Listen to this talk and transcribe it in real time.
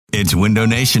It's Window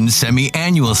Nation's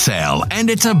semi-annual sale, and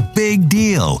it's a big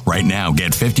deal. Right now,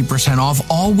 get 50% off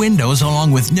all windows along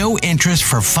with no interest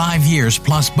for 5 years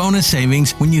plus bonus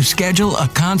savings when you schedule a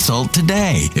consult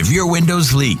today. If your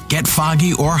windows leak, get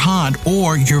foggy or hot,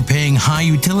 or you're paying high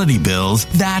utility bills,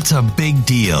 that's a big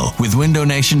deal. With Window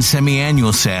Nation's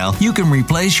semi-annual sale, you can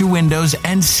replace your windows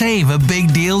and save a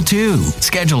big deal too.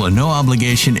 Schedule a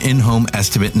no-obligation in-home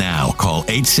estimate now. Call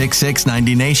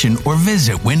 866-90NATION or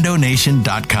visit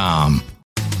windownation.com.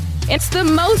 It's the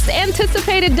most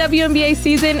anticipated WNBA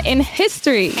season in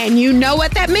history. And you know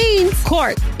what that means.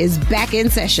 Court is back in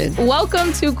session.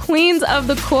 Welcome to Queens of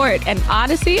the Court, an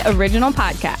Odyssey original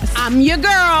podcast. I'm your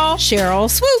girl, Cheryl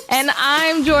Swoop. And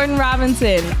I'm Jordan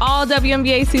Robinson. All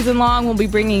WNBA season long, we'll be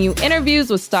bringing you interviews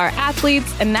with star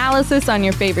athletes, analysis on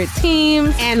your favorite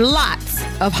teams, and lots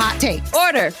of hot takes.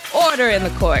 Order in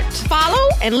the court. Follow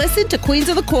and listen to Queens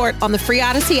of the Court on the free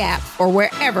Odyssey app or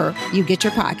wherever you get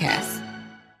your podcasts.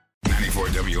 94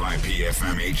 WIP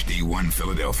FM HD1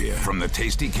 Philadelphia from the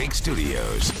Tasty Cake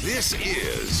Studios. This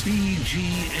is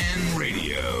BGN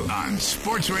Radio on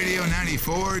Sports Radio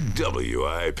 94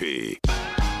 WIP.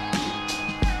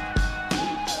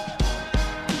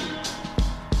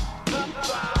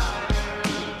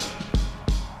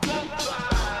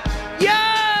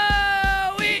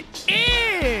 Yo, it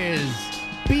is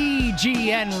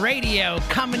BGN Radio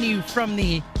coming to you from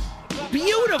the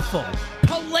beautiful,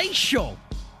 palatial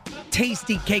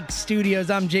Tasty Cake Studios.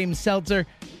 I'm James Seltzer.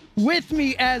 With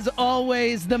me, as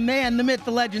always, the man, the myth,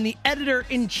 the legend, the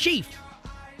editor-in-chief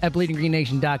at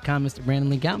BleedingGreenNation.com, Mr. Brandon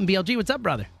Lee Gouton. BLG, what's up,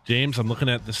 brother? James, I'm looking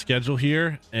at the schedule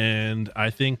here, and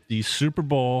I think the Super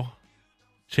Bowl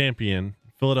champion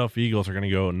Philadelphia Eagles are going to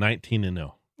go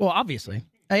 19-0. Well, obviously.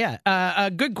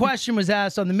 A good question was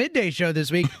asked on the midday show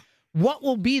this week. What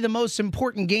will be the most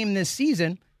important game this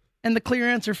season? And the clear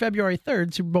answer, February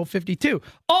 3rd, Super Bowl 52.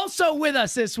 Also with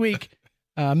us this week,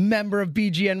 a member of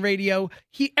BGN Radio.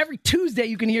 Every Tuesday,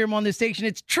 you can hear him on this station.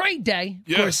 It's Trade Day.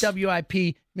 Of course,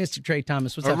 WIP, Mr. Trey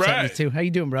Thomas. What's up, 72? How you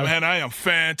doing, brother? Man, I am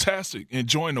fantastic.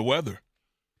 Enjoying the weather.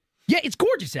 Yeah, it's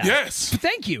gorgeous out. Yes.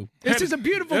 Thank you. This is a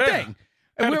beautiful thing.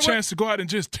 I had a chance to go out and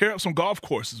just tear up some golf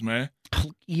courses, man.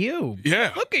 You.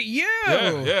 Yeah. Look at you.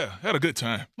 Yeah. Had a good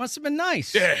time. Must have been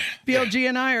nice. Yeah. BLG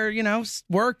and I are,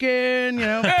 working,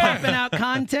 pumping out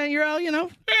content. You're out,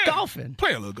 golfing.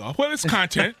 Play a little golf. Well, it's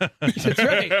content.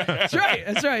 That's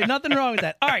right. Nothing wrong with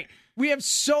that. All right. We have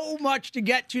so much to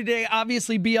get to today.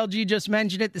 Obviously, BLG just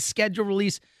mentioned it. The schedule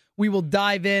release, we will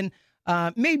dive in.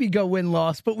 Maybe go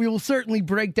win-loss, but we will certainly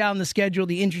break down the schedule,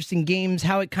 the interesting games,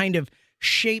 how it kind of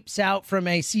shapes out from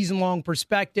a season-long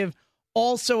perspective.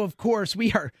 Also, of course,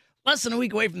 we are less than a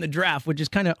week away from the draft, which is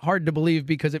kind of hard to believe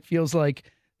because it feels like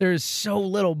there's so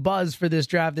little buzz for this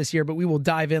draft this year, but we will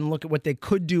dive in, look at what they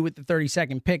could do with the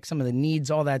 32nd pick, some of the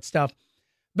needs, all that stuff.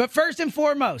 But first and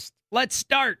foremost, let's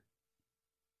start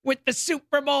with the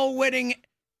Super Bowl winning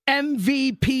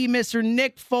MVP, Mr.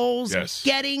 Nick Foles,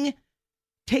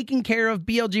 taken care of.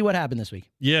 BLG, what happened this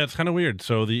week? Yeah, it's kind of weird.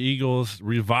 So the Eagles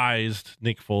revised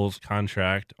Nick Foles'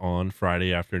 contract on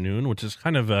Friday afternoon, which is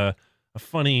kind of a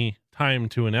funny time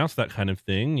to announce that kind of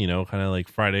thing, kind of like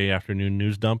Friday afternoon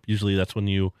news dump. Usually that's when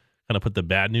you kind of put the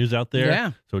bad news out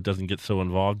there so it doesn't get so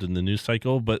involved in the news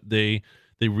cycle. But they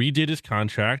redid his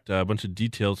contract. A bunch of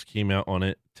details came out on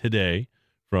it today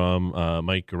from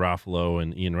Mike Garofalo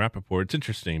and Ian Rappaport. It's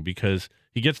interesting because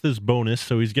he gets this bonus,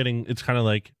 so he's getting, it's kind of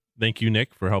like, thank you,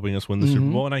 Nick, for helping us win the Super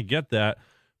Bowl, and I get that.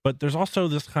 But there's also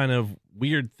this kind of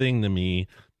weird thing to me,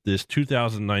 this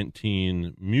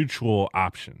 2019 mutual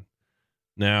option.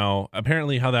 Now,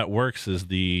 apparently how that works is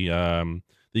the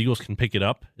Eagles can pick it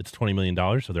up. It's $20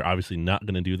 million, so they're obviously not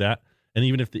going to do that. And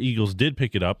even if the Eagles did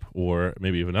pick it up, or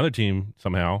maybe if another team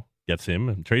somehow gets him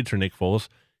and trades for Nick Foles,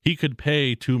 he could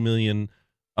pay $2 million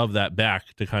of that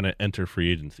back to kind of enter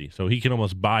free agency. So he can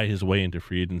almost buy his way into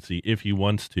free agency if he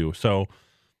wants to. So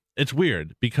it's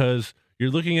weird because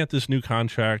you're looking at this new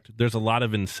contract. There's a lot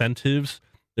of incentives.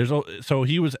 So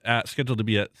he was scheduled to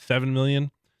be at $7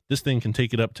 million. This thing can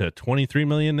take it up to $23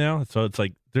 million now. So it's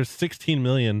like there's $16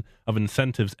 million of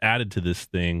incentives added to this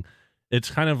thing. It's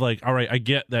kind of like, all right, I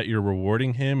get that you're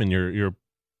rewarding him and you're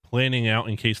planning out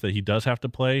in case that he does have to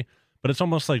play, but it's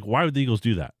almost like, why would the Eagles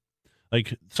do that?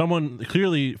 Like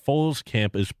clearly Foles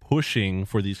camp is pushing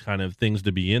for these kind of things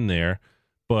to be in there.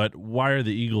 But why are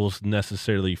the Eagles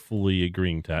necessarily fully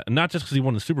agreeing to that? And not just because he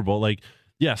won the Super Bowl. Like,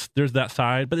 yes, there's that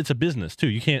side, but it's a business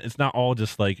too. It's not all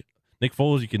just like Nick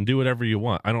Foles, you can do whatever you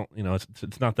want.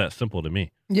 It's not that simple to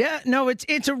me. Yeah, no,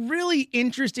 it's a really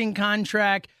interesting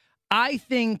contract. I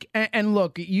think, and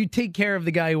look, you take care of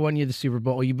the guy who won you the Super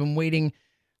Bowl. You've been waiting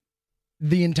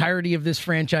the entirety of this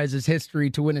franchise's history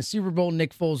to win a Super Bowl.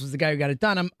 Nick Foles was the guy who got it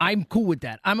done. I'm cool with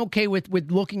that. I'm okay with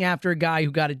looking after a guy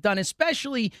who got it done,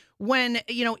 especially when,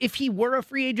 if he were a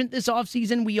free agent this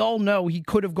offseason, we all know he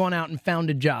could have gone out and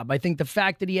found a job. I think the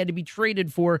fact that he had to be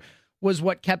traded for was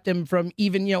what kept him from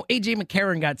even, A.J.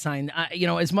 McCarron got signed,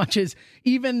 as much as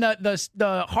even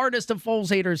the hardest of Foles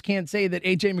haters can't say that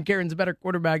A.J. McCarron's a better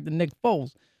quarterback than Nick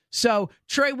Foles. So,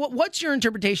 Trey, what's your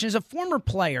interpretation as a former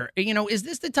player? Is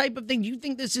this the type of thing? Do you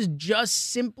think this is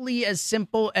just simply as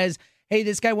simple as, hey,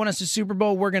 this guy won us a Super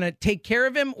Bowl, we're going to take care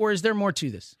of him, or is there more to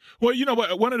this? Well, you know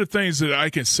what? One of the things that I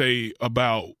can say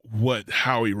about what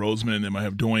Howie Roseman and them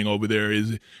are doing over there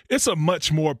is it's a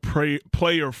much more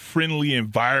player-friendly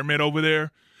environment over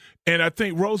there. And I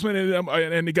think Roseman and them,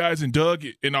 and the guys and Doug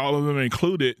and all of them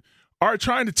included are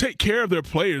trying to take care of their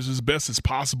players as best as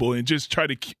possible and just try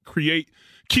to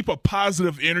keep a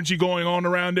positive energy going on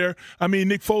around there. I mean,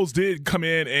 Nick Foles did come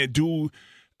in and do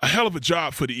a hell of a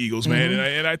job for the Eagles, man. Mm-hmm.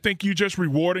 And I think you just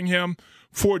rewarding him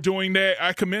for doing that.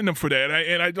 I commend him for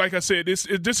that. Like I said, this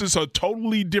is a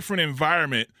totally different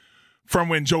environment from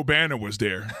when Joe Banner was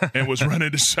there and was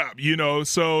running the shop,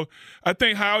 So I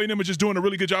think Howie and them are just doing a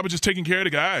really good job of just taking care of the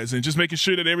guys and just making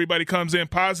sure that everybody comes in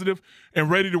positive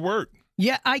and ready to work.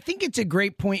 Yeah, I think it's a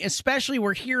great point, especially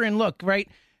we're hearing, look, right,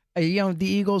 the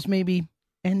Eagles maybe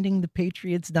ending the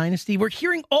Patriots dynasty. We're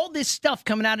hearing all this stuff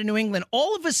coming out of New England.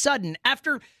 All of a sudden,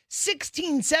 after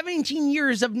 16, 17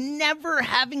 years of never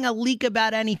having a leak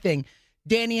about anything,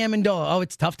 Danny Amendola,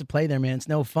 it's tough to play there, man. It's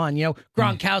no fun.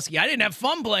 Gronkowski, I didn't have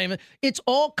fun playing. It's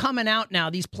all coming out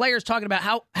now. These players talking about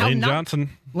how Lane Johnson.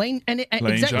 Lane called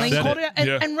it.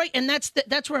 And right, and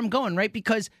that's where I'm going, right?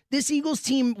 Because this Eagles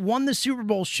team won the Super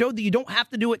Bowl, showed that you don't have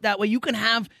to do it that way. You can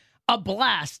have a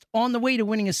blast on the way to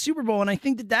winning a Super Bowl, and I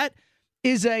think that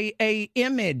is a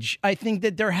image I think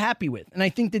that they're happy with. And I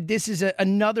think that this is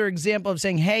another example of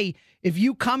saying, hey, if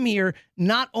you come here,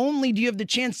 not only do you have the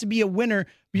chance to be a winner,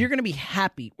 but you're going to be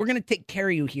happy. We're going to take care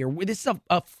of you here. This is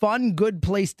a fun, good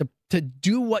place to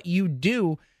do what you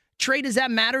do. Trey, does that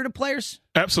matter to players?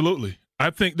 Absolutely. I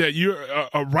think that you're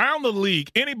around the league,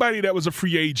 anybody that was a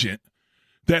free agent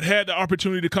that had the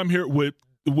opportunity to come here would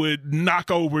knock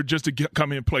over just to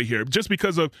come in and play here, just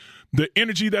because of the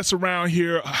energy that's around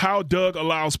here, how Doug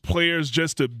allows players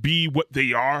just to be what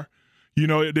they are.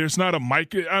 There's not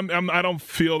I don't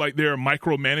feel like they're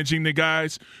micromanaging the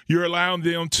guys. You're allowing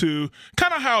them to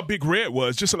kind of how Big Red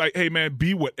was, just like, hey, man,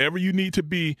 be whatever you need to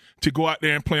be to go out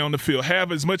there and play on the field.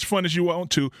 Have as much fun as you want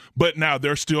to, but now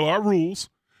there still are rules.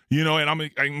 And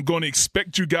I'm going to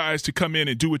expect you guys to come in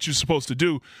and do what you're supposed to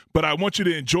do, but I want you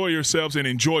to enjoy yourselves and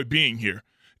enjoy being here.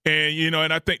 And,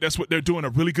 and I think that's what they're doing a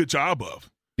really good job of.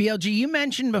 BLG, you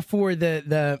mentioned before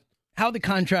the how the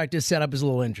contract is set up is a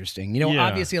little interesting.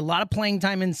 Obviously a lot of playing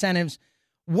time incentives.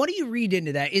 What do you read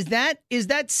into that? Is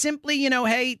that simply,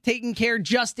 hey, taking care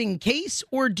just in case,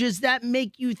 or does that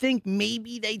make you think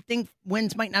maybe they think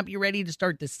Wentz might not be ready to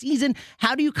start the season?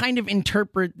 How do you kind of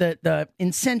interpret the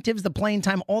incentives, the playing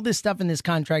time, all this stuff in this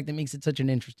contract that makes it such an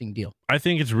interesting deal? I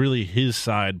think it's really his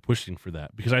side pushing for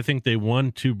that, because I think they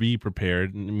want to be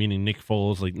prepared, meaning Nick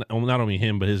Foles, like not only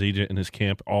him, but his agent and his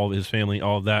camp, all of his family,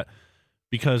 all of that.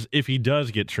 Because if he does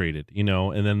get traded,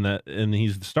 and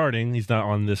he's starting, he's not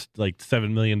on this like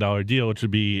 $7 million deal, which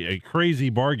would be a crazy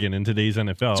bargain in today's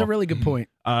NFL. That's a really good point.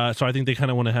 So I think they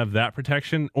kind of want to have that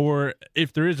protection. Or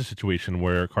if there is a situation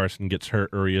where Carson gets hurt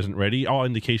or he isn't ready, all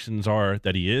indications are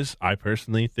that he is. I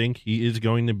personally think he is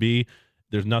going to be.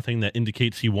 There's nothing that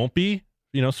indicates he won't be.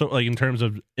 So like in terms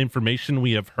of information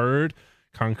we have heard,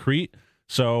 concrete.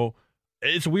 So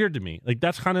it's weird to me. Like,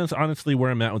 that's kind of honestly where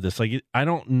I'm at with this. Like, I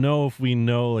don't know if we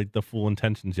know like the full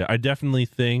intentions yet. I definitely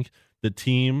think the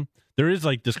team, there is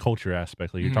like this culture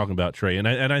aspect like you're talking about, Trey, and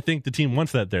I think the team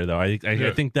wants that there though. I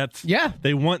think that's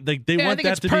they want that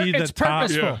to be the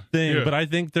top thing. Yeah. But I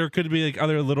think there could be like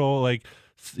other little like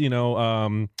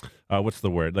what's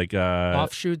the word? Like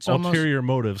offshoots, ulterior almost?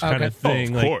 Motives kind of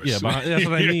thing. Of course. That's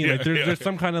what I mean. Like there's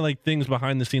some kind of like things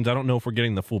behind the scenes. I don't know if we're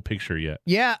getting the full picture yet.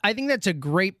 Yeah, I think that's a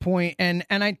great point. And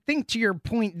I think to your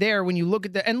point there, when you look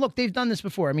at they've done this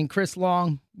before. I mean, Chris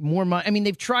Long, more money. I mean,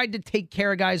 they've tried to take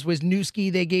care of guys.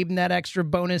 Wisniewski, they gave him that extra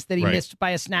bonus that he missed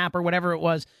by a snap or whatever it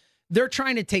was. They're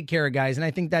trying to take care of guys, and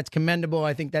I think that's commendable.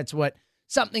 I think that's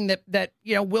something that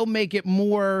will make it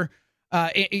more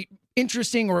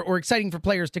interesting or exciting for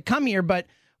players to come here. But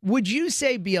would you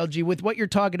say, BLG, with what you're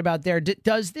talking about there,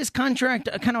 does this contract,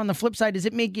 kind of on the flip side, does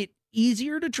it make it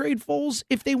easier to trade Foles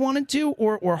if they wanted to,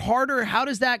 or harder? How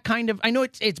does that kind of, I know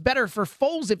it's better for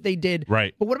Foles if they did,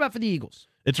 right? But what about for the Eagles?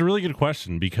 It's a really good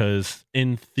question, because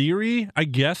in theory, I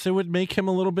guess it would make him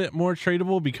a little bit more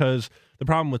tradable, because the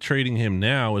problem with trading him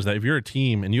now is that if you're a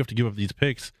team and you have to give up these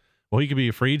picks, well, he could be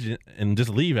a free agent and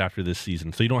just leave after this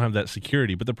season. So you don't have that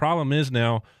security. But the problem is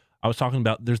now, I was talking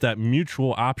about, there's that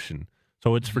mutual option.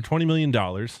 So it's for $20 million.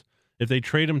 If they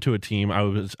trade him to a team, I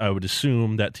would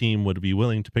assume that team would be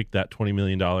willing to pick that $20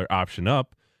 million option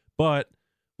up. But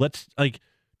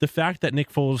the fact that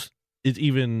Nick Foles is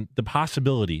even the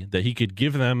possibility that he could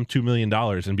give them $2 million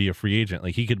and be a free agent,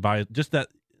 like he could buy just that.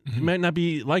 It might not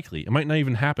be likely. It might not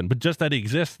even happen. But just that it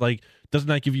exists, like, doesn't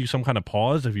that give you some kind of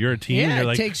pause if you're a team? Yeah, and you're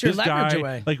like, it takes your this leverage guy,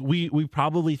 away. Like we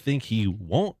probably think he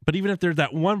won't. But even if there's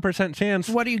that 1% chance,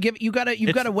 What do you give? You've got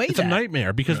to weigh it's that. a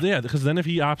nightmare because then if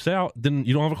he opts out, then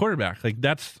you don't have a quarterback. Like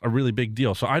that's a really big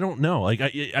deal. So I don't know. Like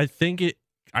I think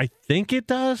it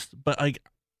does, but like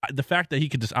the fact that he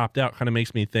could just opt out kind of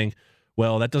makes me think,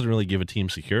 well, that doesn't really give a team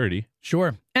security.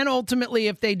 Sure. And ultimately,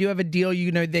 if they do have a deal,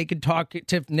 they could talk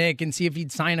to Nick and see if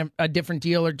he'd sign a different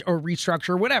deal or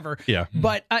restructure or whatever. Yeah.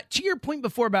 But to your point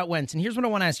before about Wentz, and here's what I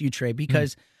want to ask you, Trey,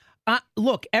 because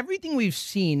look, everything we've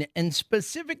seen, and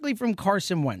specifically from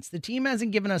Carson Wentz, the team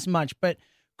hasn't given us much, but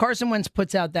Carson Wentz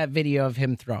puts out that video of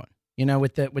him throwing,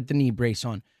 with the knee brace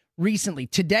on. Recently,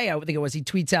 today, I think it was, he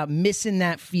tweets out missing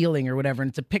that feeling or whatever, and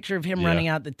it's a picture of him running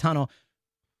out the tunnel.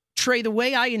 Trey, the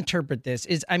way I interpret this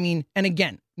is, and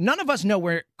again, none of us know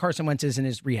where Carson Wentz is in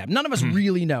his rehab. None of us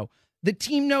really know. The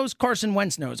team knows, Carson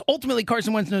Wentz knows. Ultimately,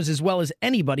 Carson Wentz knows as well as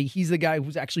anybody. He's the guy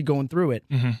who's actually going through it.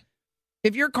 Mm-hmm.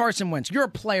 If you're Carson Wentz, you're a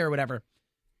player or whatever,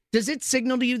 does it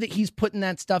signal to you that he's putting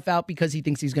that stuff out because he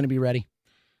thinks he's going to be ready?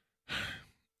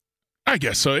 I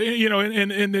guess so.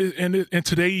 In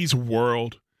today's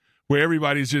world where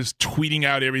everybody's just tweeting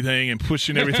out everything and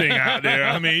pushing everything out there,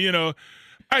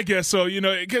 I guess so,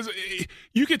 because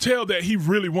you can tell that he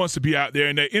really wants to be out there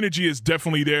and that energy is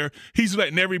definitely there. He's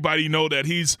letting everybody know that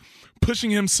he's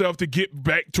pushing himself to get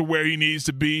back to where he needs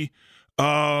to be.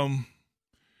 But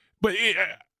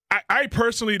I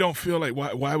personally don't feel like,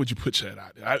 why would you put that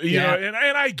out there? You know, and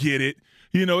I get it.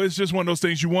 It's just one of those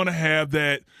things. You want to have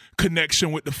that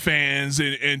connection with the fans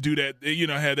and do that,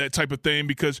 have that type of thing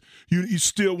because you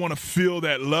still want to feel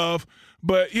that love.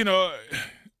 But, I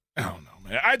don't know,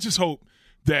 man. I just hope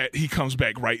that he comes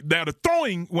back right. Now, the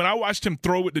throwing, when I watched him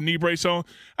throw with the knee brace on,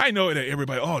 I know that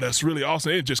everybody, that's really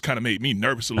awesome. It just kind of made me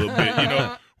nervous a little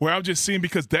bit, where I'm just seeing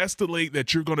because that's the leg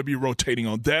that you're going to be rotating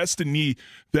on. That's the knee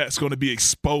that's going to be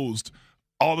exposed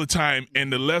all the time.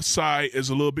 And the left side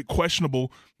is a little bit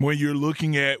questionable when you're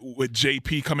looking at with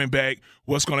JP coming back,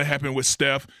 what's going to happen with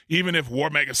Steph. Even if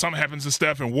something happens to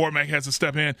Steph and Warmack has to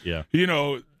step in,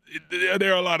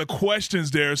 there are a lot of questions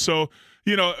there. So,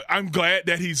 I'm glad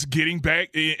that he's getting back,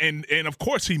 and of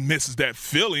course he misses that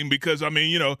feeling because,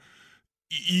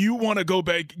 you want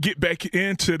to get back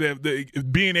into the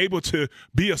being able to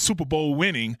be a Super Bowl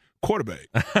winning quarterback.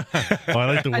 I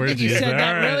like the words I think you said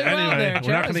that really well there,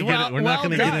 we're not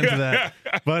going to get into that.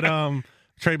 But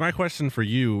Trey, my question for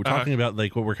you, talking about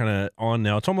like what we're kind of on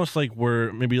now, it's almost like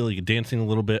we're maybe like dancing a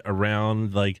little bit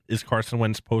around like, is Carson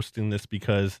Wentz posting this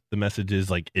because the message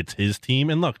is like it's his team?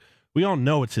 And look, we all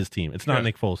know it's his team. It's not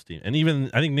Nick Foles' team. And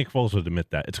even I think Nick Foles would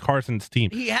admit that. It's Carson's team.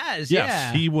 He has,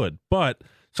 yes, he would. But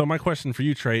so my question for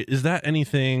you, Trey, is that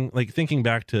anything, like thinking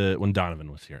back to when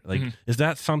Donovan was here, like is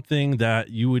that something that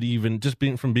you would even, just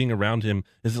being around him,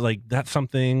 is it like that's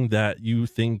something that you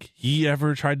think he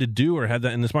ever tried to do or had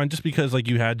that in his mind? Just because like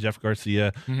you had Jeff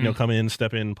Garcia, come in,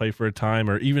 step in, play for a time,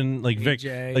 or even like Vic,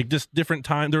 like just different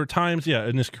time. There were times,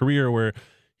 in his career where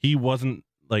he wasn't,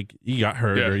 like he got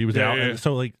hurt or he was out. And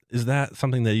so like, is that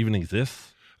something that even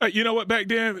exists? You know what? Back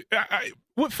then,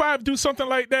 would Five do something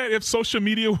like that if social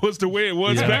media was the way it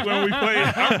was back when we played?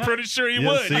 I'm pretty sure he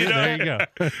would. See, there you go.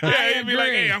 He'd be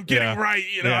like, "Hey, I'm getting right.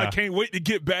 I can't wait to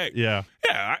get back."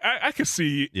 I can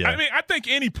see. I mean, I think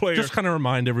any player just kind of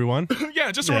remind everyone.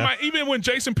 Remind. Even when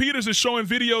Jason Peters is showing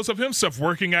videos of himself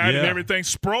working out and everything,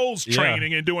 Sproles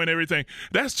training and doing everything.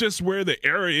 That's just where the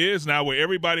era is now, where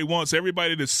everybody wants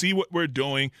everybody to see what we're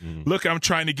doing. Look, I'm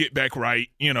trying to get back right.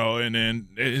 And then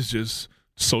it's just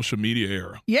social media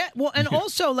era. Yeah, well, and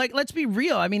also, like, let's be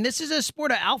real. I mean, this is a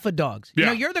sport of alpha dogs.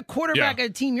 You're the quarterback of a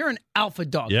team. You're an alpha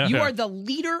dog. You are the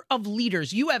leader of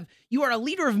leaders. You are a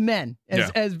leader of men,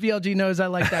 as BLG knows. I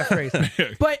like that phrase.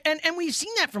 But and we've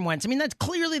seen that from Wentz. I mean, that's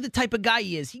clearly the type of guy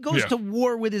he is. He goes to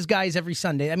war with his guys every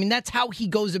Sunday. I mean, that's how he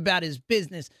goes about his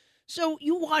business. So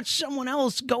you watch someone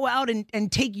else go out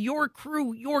and take your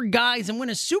crew, your guys, and win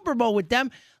a Super Bowl with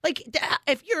them. Like,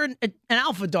 if you're an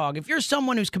alpha dog, if you're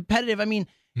someone who's competitive, I mean,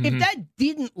 if that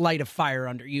didn't light a fire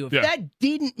under you, if that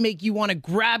didn't make you want to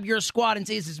grab your squad and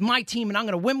say, this is my team and I'm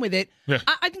going to win with it,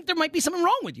 I think there might be something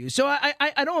wrong with you. So I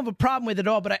don't have a problem with it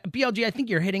all, but BLG, I think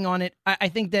you're hitting on it. I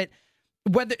think that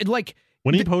whether, like,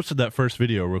 When he posted that first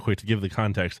video, real quick, to give the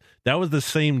context, that was the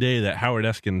same day that Howard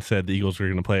Eskin said the Eagles were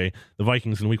going to play the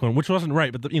Vikings in Week 1, which wasn't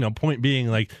right. But the point being,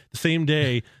 like, the same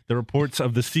day the reports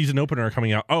of the season opener are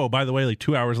coming out. Oh, by the way, like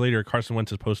 2 hours later, Carson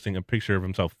Wentz is posting a picture of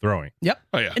himself throwing. Yep.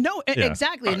 Oh, yeah. No,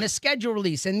 exactly. And the schedule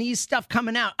release and these stuff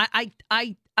coming out, I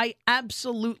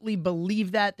absolutely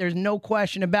believe that. There's no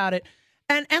question about it.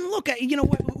 And look,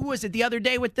 who was it the other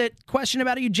day with the question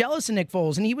about, are you jealous of Nick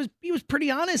Foles? And he was pretty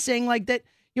honest, saying like that.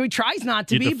 He tries not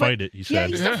to be, but fight it, he said.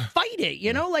 He's to fight it.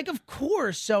 Like, of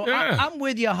course. So I'm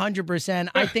with you 100%.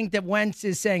 I think that Wentz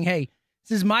is saying, hey,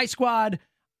 this is my squad.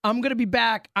 I'm going to be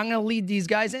back. I'm going to lead these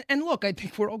guys. And look, I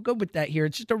think we're all good with that here.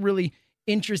 It's just a really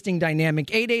interesting dynamic.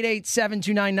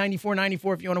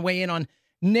 888-729-9494 if you want to weigh in on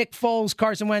Nick Foles,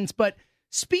 Carson Wentz. But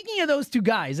speaking of those two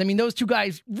guys, those two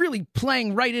guys really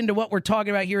playing right into what we're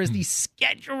talking about here as the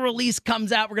schedule release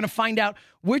comes out. We're going to find out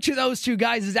which of those two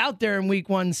guys is out there in Week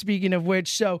 1, speaking of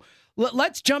which. So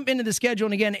let's jump into the schedule.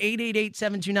 And again,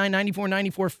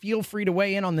 888-729-9494. Feel free to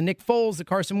weigh in on the Nick Foles, the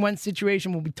Carson Wentz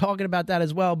situation. We'll be talking about that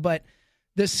as well. But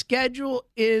the schedule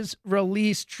is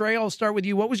released. Trey, I'll start with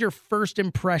you. What was your first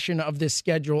impression of this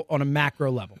schedule on a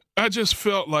macro level? I just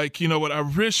felt like,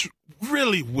 I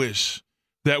really wish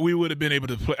that we would have been able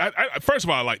to play. First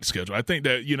of all, I like the schedule. I think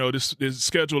that, this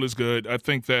schedule is good. I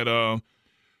think that, are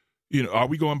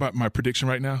we going by my prediction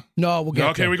right now? No, we'll get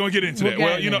okay, we're going to get into that.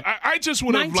 Well, I just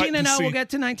would have liked to see. 19-0, we'll get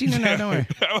to 19-0, don't worry.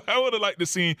 I would have liked to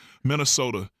see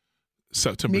Minnesota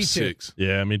September 6th.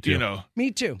 Yeah, me too.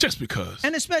 Me too. Just because.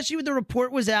 And especially when the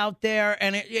report was out there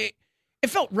and it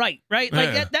felt right?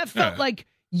 Like that felt like,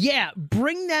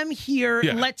 bring them here.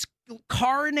 Yeah. Let's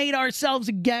coronate ourselves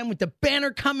again with the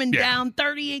banner coming down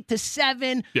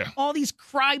 38-7. Yeah. All these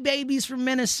crybabies from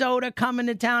Minnesota coming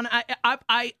to town.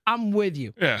 I'm with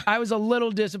you. Yeah. I was a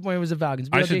little disappointed with the Falcons.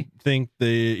 I should think the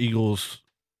Eagles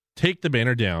take the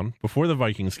banner down before the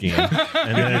Vikings game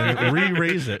and then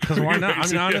re-raise it. Because why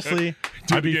not? Honestly,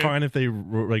 I'd be fine if they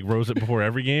rose it before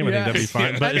every game. I think that'd be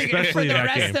fine. But especially for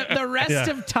that game. The rest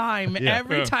of time,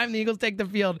 every time the Eagles take the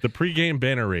field. The pregame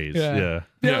banner raise.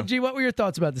 G, what were your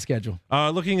thoughts about the schedule?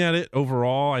 Looking at it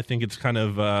overall, I think it's kind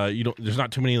of there's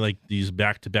not too many these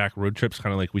back-to-back road trips,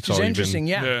 kind of like we saw. Interesting,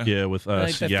 with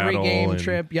like Seattle. The 3-game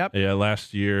trip. Yep. Yeah,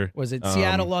 last year was it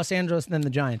Seattle, Los Angeles, and then the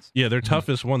Giants? Yeah, their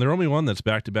toughest one. Their only one that's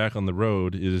back-to-back on the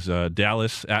road is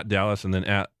Dallas, and then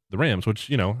at the Rams, which,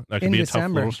 that could in be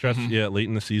December. A tough little stretch. Yeah, late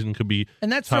in the season could be.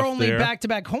 And that's tough their only there.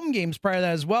 Back-to-back home games prior to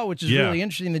that as well, which is really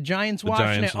interesting. The Giants,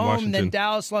 Washington at home, then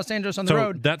Dallas, Los Angeles on the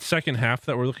road. That second half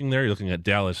that we're looking there, you're looking at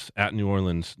Dallas, at New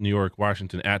Orleans, New York,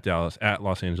 Washington, at Dallas, at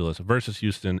Los Angeles, versus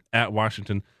Houston, at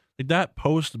Washington. Like that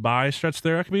post-bye stretch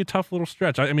there, that could be a tough little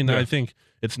stretch. I think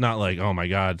it's not like, oh my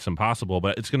God, it's impossible,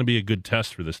 but it's going to be a good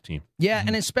test for this team. Yeah,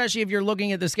 and especially if you're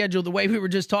looking at the schedule the way we were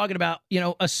just talking about,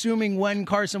 assuming when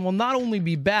Carson will not only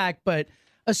be back, but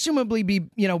assumably be,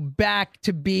 back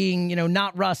to being,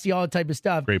 not rusty, all that type of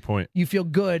stuff. Great point. You feel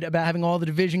good about having all the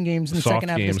division games in the second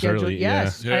half of the schedule. Early,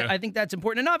 yes, yeah. I think that's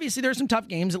important. And obviously there's some tough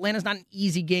games. Atlanta's not an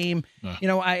easy game.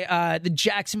 The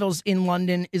Jacksonville's in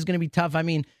London is going to be tough.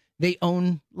 They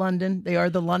own London. They are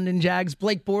the London Jags.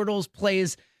 Blake Bortles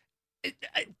plays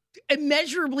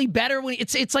immeasurably better when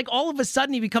it's like all of a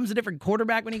sudden he becomes a different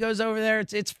quarterback when he goes over there.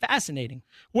 It's fascinating.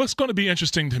 What's going to be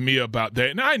interesting to me about that,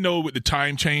 and I know with the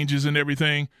time changes and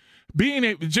everything, being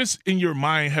able, just in your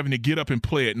mind having to get up and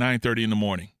play at 9:30 in the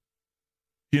morning,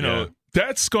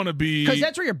 that's going to be, because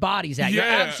that's where your body's at. You're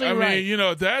absolutely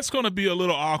right. That's going to be a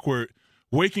little awkward.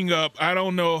 Waking up, I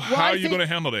don't know how you're going to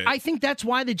handle that. I think that's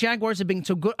why the Jaguars have been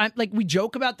so good. We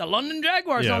joke about the London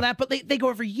Jaguars and all that, but they go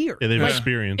every year. Yeah, they've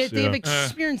experienced. If they have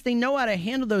experience, they know how to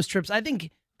handle those trips. I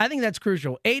think that's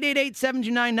crucial.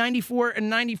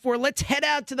 888-729-9494. Let's head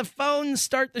out to the phones.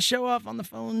 Start the show off on the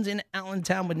phones in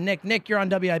Allentown with Nick. Nick, you're on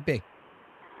WIP. Hey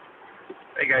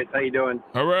guys, how you doing?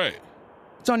 All right.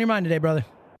 What's on your mind today, brother?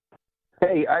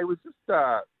 Hey, I was just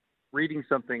reading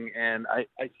something, and I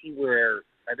see where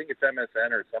I think it's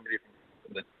MSN or somebody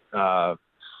from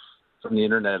the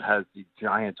internet has the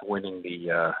Giants winning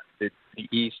the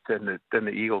East, and then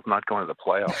the Eagles not going to the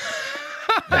playoffs.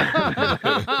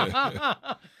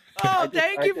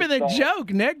 Thank you for the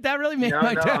joke, Nick. That really made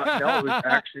my day. No, it was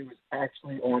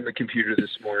actually on the computer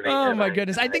this morning. Oh my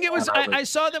goodness! I think it was. I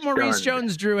saw that Maurice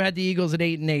Jones-Drew had the Eagles at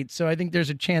 8-8, so I think there's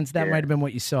a chance that might have been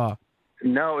what you saw.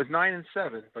 No, it was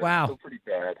 9-7, but wow. It's still pretty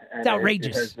bad. And it's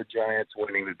outrageous. It has the Giants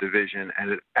winning the division,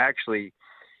 and it actually,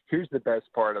 here's the best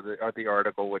part of the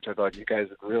article, which I thought you guys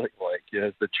would really like. It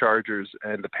has the Chargers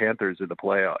and the Panthers in the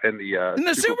playoff in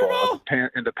the Super Bowl,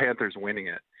 and the Panthers winning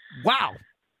it. Wow.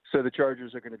 So the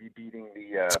Chargers are going to be beating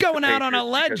the. It's going out on a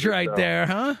ledge right there,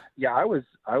 huh? Yeah, I was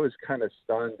kind of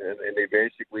stunned, and they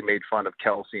basically made fun of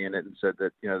Kelsey in it and said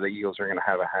that the Eagles are going to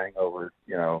have a hangover,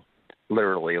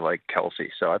 literally like Kelsey.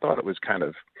 So I thought it was kind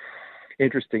of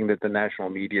interesting that the national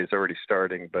media is already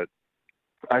starting, but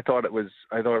I thought it was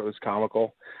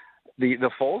comical. The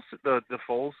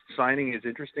Foles signing is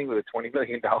interesting with a $20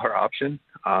 million option.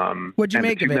 What'd you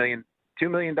make of it? $2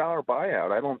 million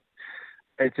buyout.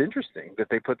 It's interesting that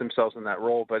they put themselves in that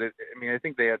role, but I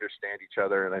think they understand each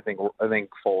other, and I think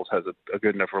Foles has a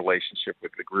good enough relationship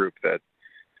with the group that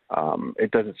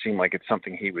it doesn't seem like it's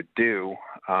something he would do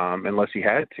unless he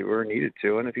had to or needed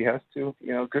to, and if he has to,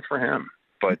 good for him.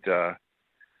 But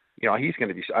he's going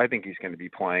to be. I think he's going to be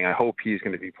playing. I hope he's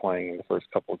going to be playing in the first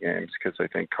couple of games because I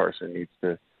think Carson needs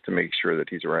to make sure that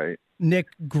he's right. Nick,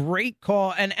 great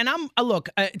call. And I'm look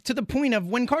to the point of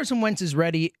when Carson Wentz is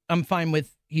ready, I'm fine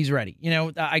with he's ready.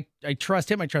 I trust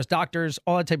him. I trust doctors,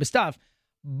 all that type of stuff.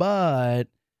 But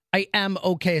I am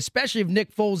okay, especially if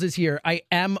Nick Foles is here. I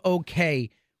am okay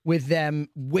with them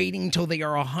waiting until they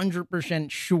are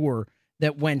 100% sure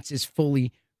that Wentz is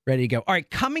fully ready to go. All right,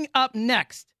 coming up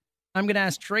next, I'm going to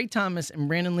ask Trey Thomas and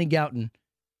Brandon Lee Gowton,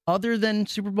 other than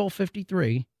Super Bowl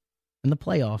 53 and the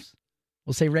playoffs,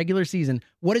 we'll say regular season,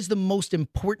 what is the most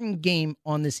important game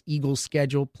on this Eagles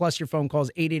schedule? Plus your phone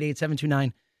calls,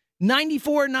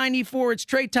 888-729-9494. It's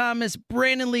Trey Thomas,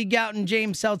 Brandon Lee Gowton,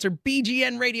 James Seltzer,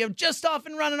 BGN Radio, just off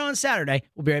and running on Saturday.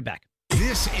 We'll be right back.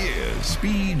 This is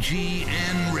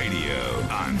BGN Radio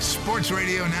on Sports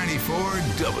Radio 94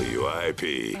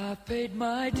 WIP. I paid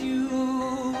my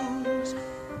dues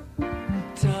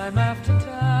time after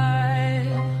time.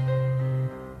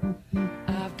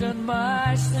 I've done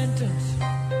my sentence,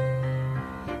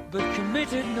 but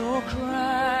committed no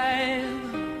crime.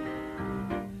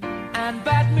 And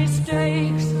bad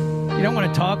mistakes. You don't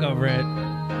want to talk over it.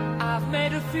 I've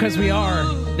made a few. Because we are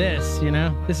this,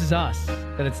 This is us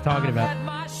that it's talking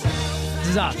about. This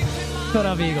is us.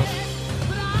 Philadelphia Eagles.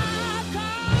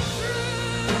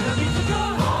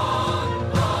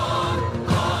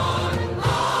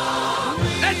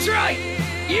 That's right.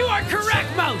 You are correct,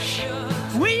 Moshe.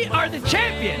 We are the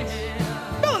champions.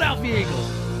 Philadelphia Eagles.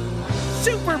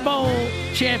 Super Bowl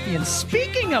champions.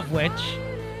 Speaking of which,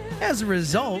 as a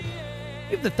result,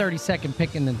 we have the 32nd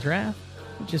pick in the draft,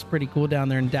 which is pretty cool down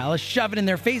there in Dallas. Shove it in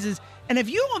their faces. And if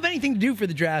you don't have anything to do for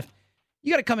the draft,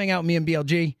 you got to come hang out with me and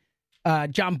BLG.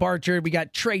 John Barchard, we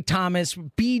got Trey Thomas,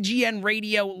 BGN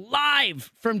Radio,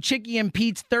 live from Chicky and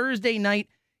Pete's Thursday night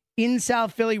in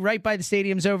South Philly, right by the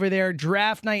stadiums over there.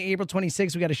 Draft night, April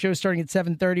 26th. We got a show starting at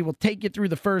 7:30. We'll take you through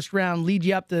the first round, lead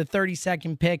you up to the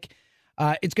 32nd pick.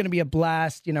 It's going to be a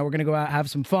blast. We're going to go out, have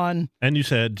some fun. And you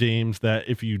said, James, that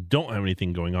if you don't have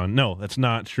anything going on, no, that's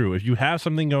not true. If you have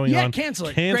something going on, cancel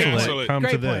it. Cancel it. Come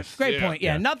Great to point. this. Great point.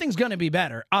 Yeah, nothing's going to be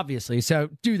better, obviously. So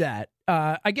do that.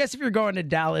 I guess if you're going to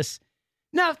Dallas,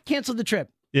 no, cancel the trip.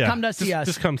 Yeah, come to see us.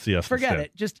 Just come see us. Forget instead.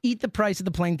 it. Just eat the price of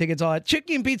the plane tickets. All that.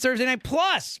 Chicky and Pete's Thursday night.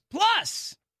 Plus.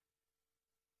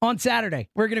 On Saturday,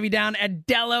 we're going to be down at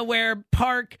Delaware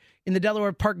Park in the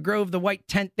Delaware Park Grove, the white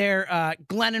tent there.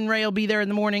 Glenn and Ray will be there in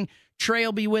the morning. Trey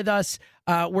will be with us.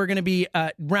 We're going to be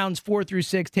rounds 4 through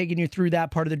 6, taking you through that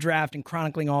part of the draft and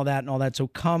chronicling all that. So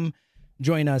come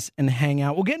join us and hang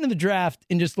out. We'll get into the draft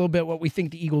in just a little bit, what we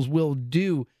think the Eagles will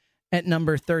do at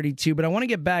number 32. But I want to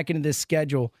get back into this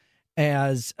schedule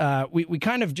as we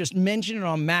kind of just mentioned it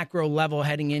on macro level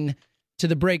heading in to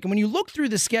the break. And when you look through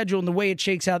the schedule and the way it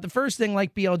shakes out, the first thing,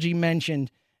 like BLG mentioned,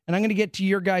 and I'm going to get to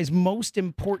your guys' most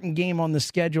important game on the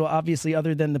schedule, obviously,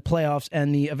 other than the playoffs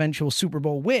and the eventual Super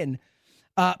Bowl win.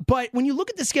 But when you look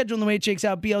at the schedule and the way it shakes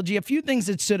out, BLG, a few things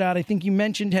that stood out. I think you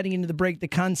mentioned heading into the break the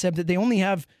concept that they only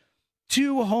have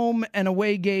 2 home and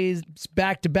away games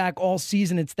back-to-back all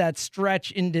season. It's that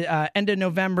stretch into end of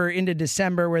November into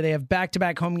December where they have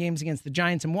back-to-back home games against the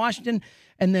Giants in Washington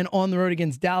and then on the road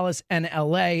against Dallas and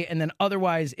L.A. And then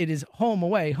otherwise it is home,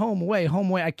 away, home, away, home,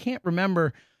 away. I can't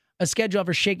remember a schedule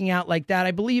ever shaking out like that.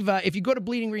 I believe if you go to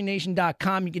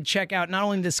bleedinggreennation.com, you can check out not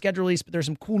only the schedule release, but there's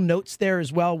some cool notes there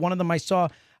as well. One of them I saw,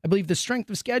 I believe the strength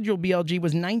of schedule, BLG,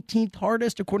 was 19th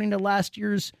hardest according to last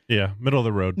year's. Yeah, middle of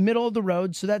the road. Middle of the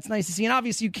road, so that's nice to see. And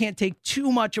obviously you can't take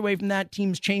too much away from that.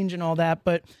 Teams change and all that.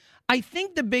 But I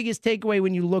think the biggest takeaway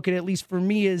when you look at it, at least for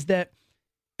me, is that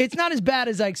it's not as bad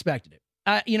as I expected it.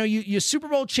 You're Super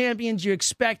Bowl champions. You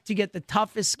expect to get the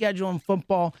toughest schedule in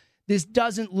football. This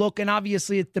doesn't look, and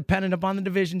obviously it's dependent upon the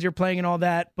divisions you're playing and all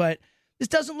that, but this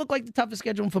doesn't look like the toughest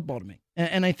schedule in football to me.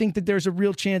 And I think that there's a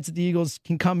real chance that the Eagles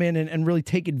can come in and really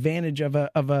take advantage of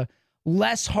a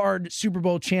less hard Super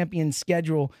Bowl champion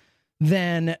schedule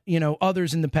than,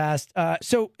 others in the past.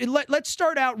 So let's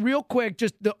start out real quick,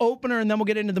 just the opener, and then we'll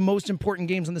get into the most important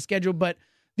games on the schedule. But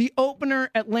the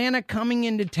opener, Atlanta coming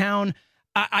into town,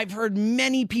 I've heard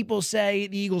many people say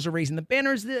the Eagles are raising the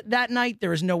banners that night.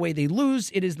 There is no way they lose.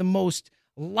 It is the most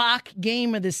lock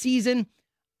game of the season.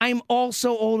 I'm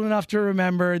also old enough to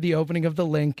remember the opening of the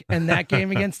Link and that game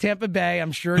against Tampa Bay.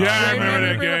 I'm sure. I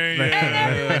remember that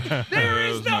game. And there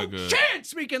is no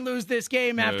chance we can lose this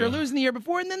game after losing the year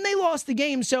before. And then they lost the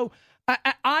game. So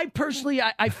I personally,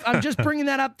 I'm just bringing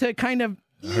that up to kind of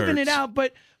even it out.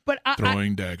 But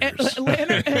throwing daggers.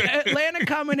 Atlanta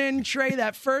coming in, Trey,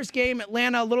 that first game,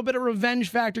 Atlanta, a little bit of revenge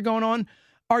factor going on.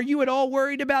 Are you at all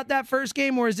worried about that first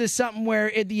game, or is this something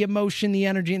where the emotion, the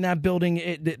energy in that building,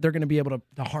 they're going to be able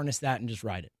to harness that and just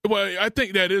ride it? Well, I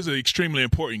think that is an extremely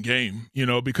important game,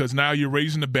 because now you're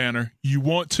raising the banner. You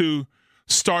want to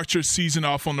start your season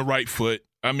off on the right foot.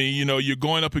 I mean, you're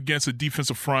going up against a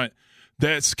defensive front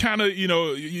that's kind of,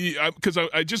 because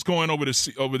I just going over the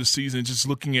season, just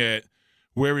looking at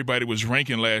where everybody was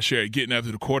ranking last year, getting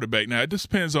after the quarterback. Now, it just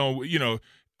depends on,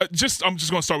 I'm just going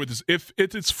to start with this. If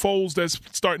it's Foles that's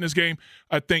starting this game,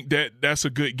 I think that's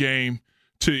a good game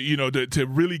to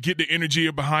really get the energy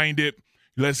behind it.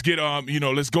 Let's get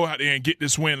let's go out there and get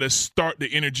this win. Let's start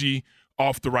the energy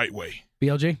off the right way.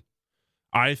 BLG?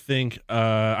 I think,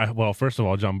 first of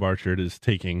all, John Barchard is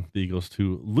taking the Eagles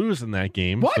to lose in that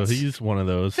game. What? So he's one of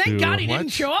those. Thank God he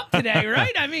didn't show up today,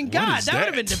 right? I mean, God, that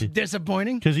would have been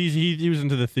disappointing. Because he was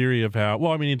into the theory of how,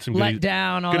 he had some let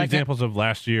down, all good that examples of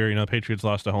last year. The Patriots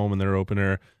lost at home in their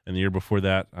opener, and the year before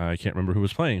that, I can't remember who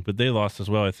was playing, but they lost as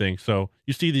well, I think. So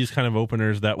you see these kind of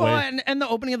openers that way. And the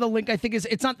opening of the Link, I think,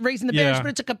 it's not raising the banners, but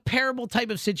it's a comparable type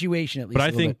of situation, at least. But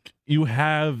I think you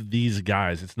have these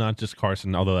guys. It's not just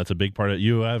Carson, although that's a big part of it.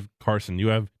 You have Carson. You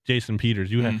have Jason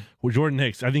Peters. You have Jordan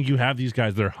Hicks. I think you have these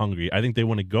guys that are hungry. I think they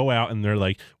want to go out and they're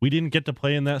like, we didn't get to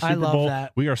play in that Super Bowl.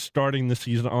 That. We are starting the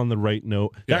season on the right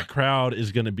note. Yeah. That crowd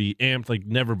is going to be amped like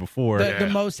never before. The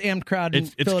most amped crowd in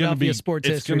Philadelphia sports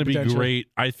history. It's going to be great.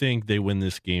 I think they win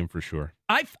this game for sure.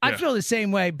 I feel the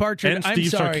same way. Barchard, and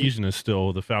Steve Sarkisian is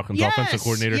still the Falcons offensive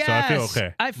coordinator, so I feel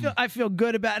okay. I feel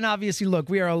good about it. And obviously, look,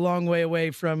 we are a long way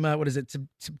away from,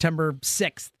 September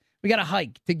 6th. We got a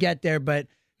hike to get there, but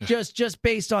just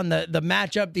based on the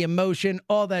matchup, the emotion,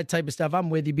 all that type of stuff, I'm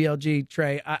with you, BLG,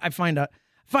 Trey. I find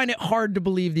it hard to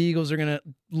believe the Eagles are going to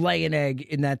lay an egg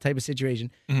in that type of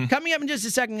situation. Mm-hmm. Coming up in just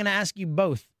a second, I'm going to ask you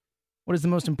both, what is the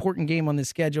most important game on this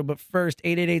schedule? But first,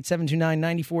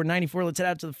 888-729-9494. Let's head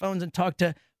out to the phones and talk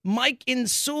to Mike in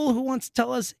Sewell, who wants to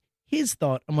tell us his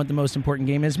thought on what the most important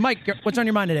game is. Mike, what's on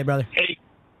your mind today, brother?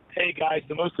 Hey guys,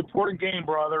 the most important game,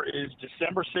 brother, is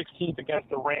December 16th against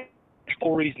the Rams.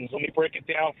 4 reasons. Let me break it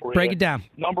down for you. Break it down.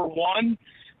 Number one,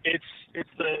 it's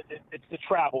the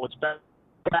travel. It's bad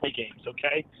games,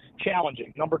 okay?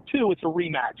 Challenging. Number two, it's a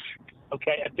rematch,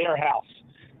 okay, at their house.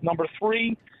 Number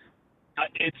three,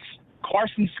 it's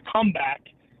Carson's comeback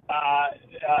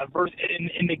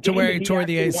in the game to where he tore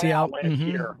the ACL last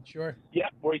year. Sure. Yeah,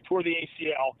 where he tore the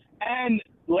ACL. And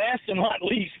last and not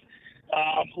least,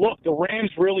 look, the Rams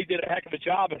really did a heck of a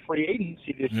job in free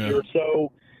agency this year.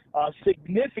 So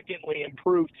significantly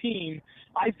improved team.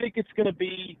 I think it's going to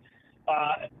be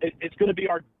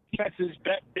our defense's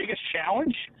biggest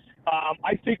challenge.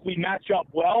 I think we match up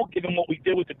well, given what we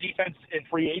did with the defense in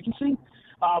free agency.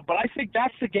 But I think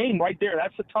that's the game right there.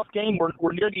 That's a tough game.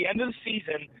 We're near the end of the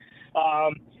season.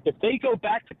 If they go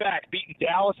back-to-back, beating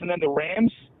Dallas and then the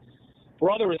Rams,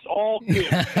 brother, it's all good.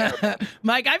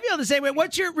 Mike, I feel the same way.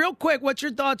 What's your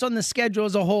thoughts on the schedule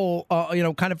as a whole,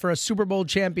 kind of for a Super Bowl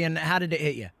champion? How did it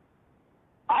hit you?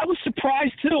 I was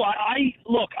surprised, too. I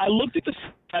looked at the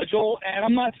schedule, and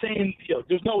I'm not saying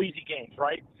there's no easy games,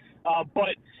 right?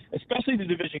 But especially the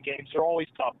division games, they're always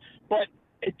tough. But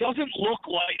it doesn't look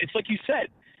like, it's like you said,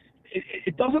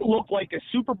 it doesn't look like a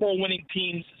Super Bowl winning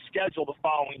team's schedule the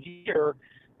following year.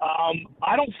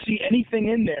 I don't see anything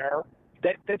in there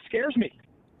that scares me.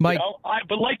 Mike,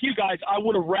 but like you guys, I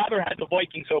would have rather had the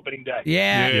Vikings opening day.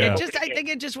 Yeah. I think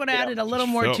it just would have added a little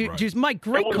more to juice. Mike,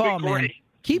 great call, man.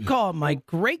 Keep calling, Mike.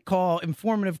 Great call,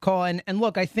 informative call. And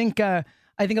look, I think a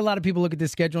lot of people look at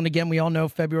this schedule, and again, we all know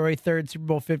February 3rd, Super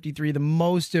Bowl 53, the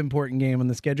most important game on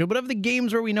the schedule. But of the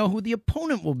games where we know who the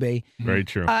opponent will be, very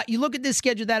true. You look at this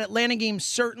schedule, that Atlanta game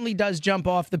certainly does jump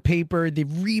off the paper. The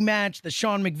rematch, the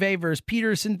Sean McVay versus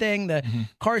Peterson thing, the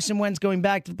Carson Wentz going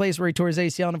back to the place where he tore his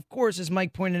ACL, and of course, as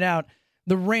Mike pointed out,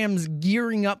 the Rams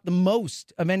gearing up the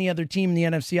most of any other team in the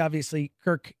NFC. Obviously,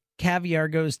 Kirk Caviar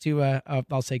goes to,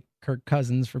 I'll say Kirk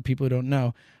Cousins for people who don't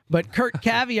know, but Kirk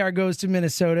Caviar goes to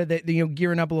Minnesota. They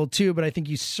gearing up a little too, but I think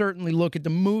you certainly look at the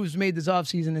moves made this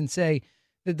offseason and say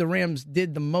that the Rams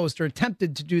did the most or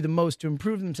attempted to do the most to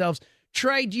improve themselves.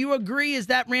 Trey, do you agree? Is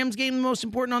that Rams game the most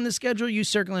important on the schedule? You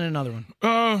circling another one?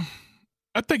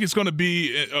 I think it's going to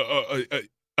be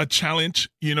a challenge.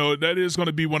 That is going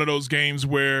to be one of those games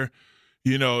where,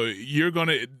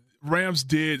 Rams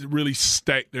did really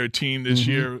stack their team this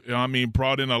year. I mean,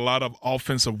 brought in a lot of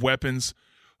offensive weapons.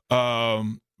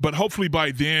 But hopefully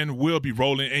by then we'll be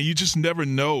rolling, and you just never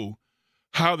know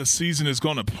how the season is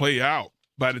going to play out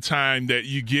by the time that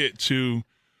you get to,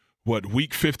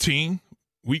 week 15,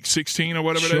 week 16 or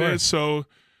whatever that is. So,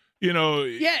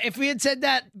 Yeah, if we had said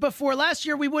that before last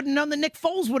year, we wouldn't have known that Nick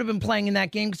Foles would have been playing in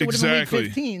that game because it would have been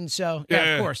week 15. So,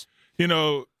 of course.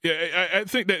 I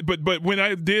think that, but when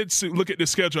I did look at the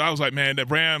schedule, I was like, man, the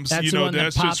Rams, that's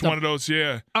just one of those,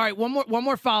 All right, one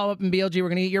more follow-up in BLG. We're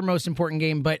going to get your most important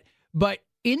game, but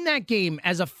in that game,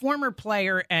 as a former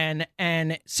player and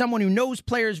someone who knows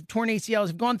players, torn ACLs,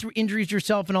 have gone through injuries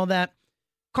yourself and all that,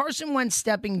 Carson Wentz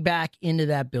stepping back into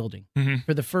that building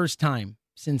for the first time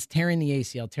since tearing the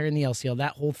ACL, tearing the LCL,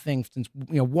 that whole thing, since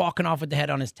walking off with the head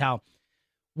on his towel.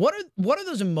 What are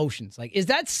those emotions like? Is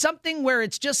that something where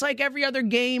it's just like every other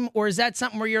game, or is that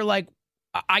something where you're like,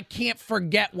 I can't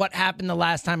forget what happened the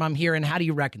last time I'm here, and how do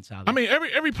you reconcile that? I mean,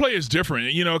 every play is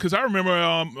different, because I remember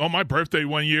on my birthday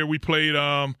one year we played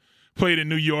in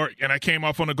New York, and I came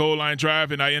off on a goal line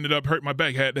drive, and I ended up hurting my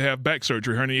back, had to have back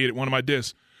surgery, herniated one of my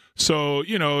discs. So,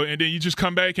 and then you just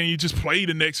come back and you just play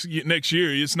the next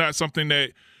year. It's not something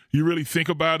that you really think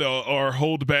about or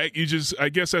hold back. You just, I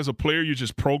guess as a player, you're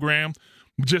just programmed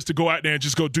just to go out there and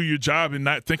just go do your job and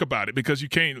not think about it because you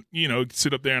can't,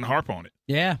 sit up there and harp on it.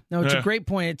 Yeah, no, it's a great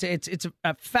point. It's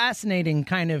a fascinating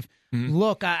kind of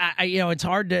look. It's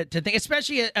hard to think,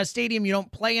 especially a stadium you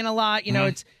don't play in a lot.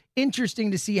 It's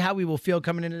interesting to see how we will feel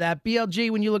coming into that.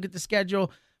 BLG, when you look at the schedule,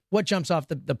 what jumps off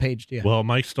the page to you? Well,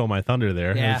 Mike stole my thunder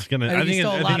there. Yeah, I think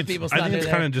it's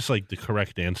kind of just like the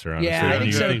correct answer, honestly. Yeah, I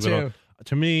think so too.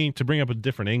 To me, to bring up a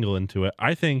different angle into it,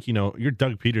 I think, you're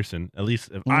Doug Peterson. At least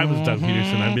if I was Doug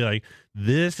Peterson, I'd be like,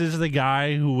 this is the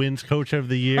guy who wins Coach of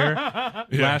the Year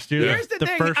last year. Here's the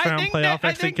thing. First-round playoff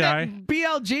exit guy.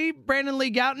 BLG, Brandon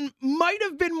Lee Gowton, might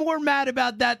have been more mad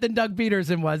about that than Doug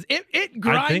Peterson was. It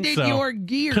grinded your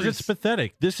gears. Because it's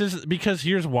pathetic. Because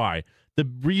here's why. The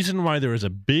reason why there was a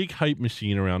big hype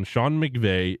machine around Sean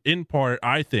McVay, in part,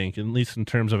 I think, at least in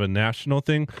terms of a national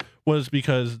thing, was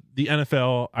because the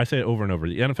NFL, I say it over and over,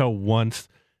 the NFL wants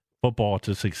football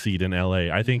to succeed in LA.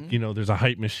 I think, there's a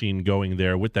hype machine going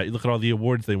there with that. Look at all the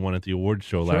awards they won at the awards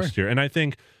show last year. And I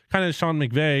think kind of Sean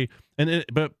McVay,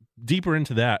 but deeper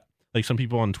into that, like some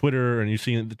people on Twitter, and you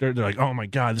see they're like, "Oh my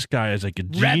God, this guy is like a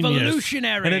genius,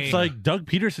 revolutionary." And it's like Doug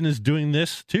Peterson is doing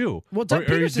this too. Well, Doug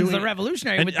Peterson's the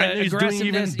revolutionary with the he's doing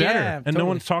even better, and totally. No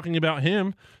one's talking about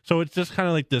him. So it's just kind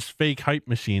of like this fake hype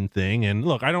machine thing. And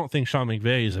look, I don't think Sean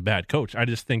McVay is a bad coach. I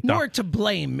just think nor to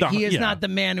blame. He is not the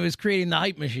man who is creating the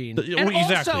hype machine. And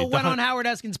also went on Howard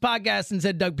Eskin's podcast and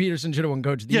said Doug Peterson should have won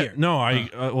Coach of the Year. No,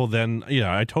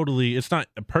 I totally. It's not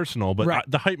personal, but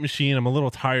the hype machine. I'm a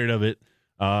little tired of it.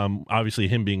 Obviously,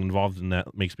 him being involved in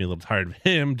that makes me a little tired of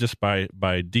him just by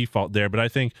default there. But I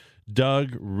think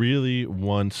Doug really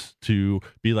wants to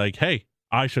be like, hey,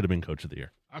 I should have been Coach of the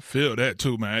Year. I feel that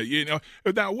too, man.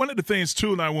 Now one of the things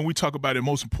too, now when we talk about the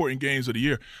most important games of the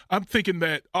year, I'm thinking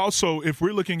that also if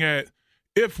we're looking at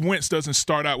if Wentz doesn't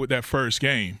start out with that first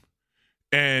game,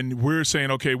 and we're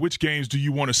saying, okay, which games do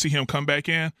you want to see him come back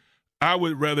in? I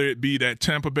would rather it be that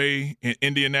Tampa Bay and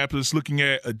Indianapolis, looking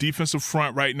at a defensive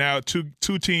front right now, two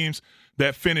teams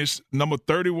that finished number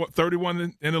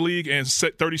 31 in the league and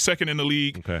 32nd in the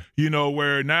league. Okay.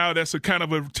 Where now that's a kind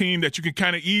of a team that you can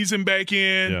kind of ease him back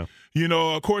in. Yeah.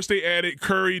 Of course they added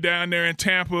Curry down there in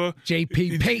Tampa.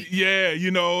 J.P. Pate. Yeah,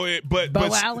 but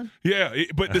Bo Allen. Yeah,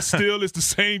 but it still is the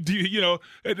same.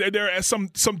 There are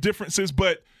some differences,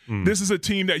 but. This is a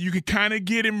team that you can kind of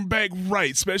get him back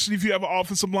right, especially if you have an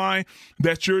offensive line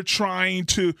that you're trying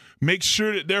to make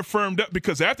sure that they're firmed up.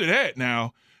 Because after that,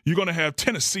 now you're going to have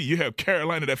Tennessee, you have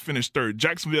Carolina that finished third,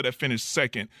 Jacksonville that finished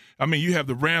second. I mean, you have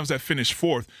the Rams that finished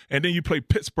fourth, and then you play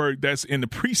Pittsburgh that's in the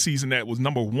preseason that was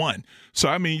number one. So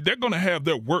I mean, they're going to have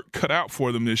their work cut out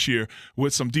for them this year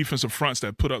with some defensive fronts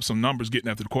that put up some numbers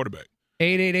getting after the quarterback.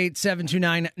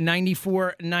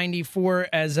 888-729-9494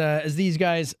 as these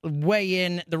guys weigh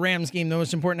in the Rams game, the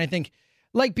most important, I think,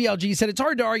 like BLG said, it's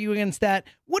hard to argue against that.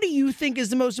 What do you think is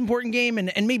the most important game?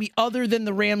 And maybe other than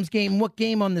the Rams game, what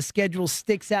game on the schedule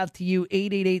sticks out to you?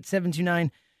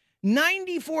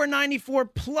 888-729-9494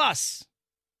 plus.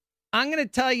 I'm going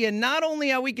to tell you not only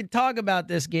how we could talk about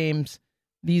these games,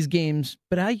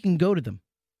 but how you can go to them.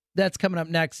 That's coming up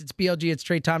next. It's BLG, it's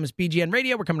Trey Thomas, BGN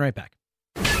Radio. We're coming right back.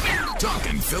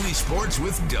 Talking Philly sports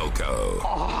with Delco.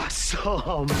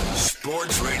 Awesome.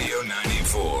 Sports Radio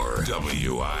 94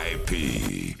 WIP.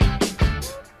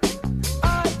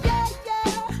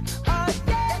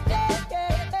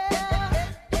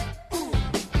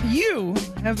 You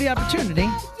have the opportunity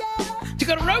to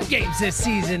go to road games this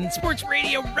season. Sports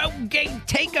Radio Road Game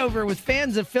Takeover with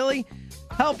fans of Philly.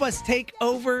 Help us take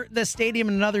over the stadium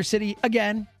in another city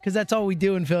again, because that's all we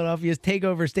do in Philadelphia is take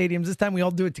over stadiums. This time we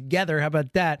all do it together. How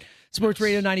about that? Sports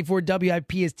Radio 94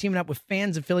 WIP is teaming up with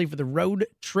fans of Philly for the road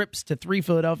trips to 3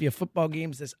 Philadelphia football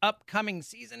games this upcoming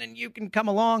season, and you can come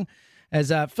along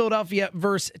as Philadelphia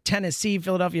versus Tennessee,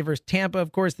 Philadelphia versus Tampa.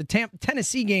 Of course, the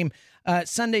Tennessee game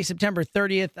Sunday, September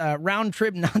 30th, round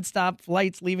trip nonstop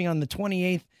flights leaving on the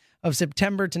 28th of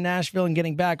September to Nashville and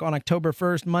getting back on October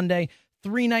 1st, Monday.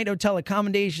 3-night hotel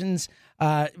accommodations,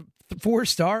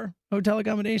 4-star hotel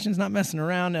accommodations, not messing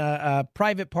around. A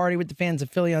private party with the fans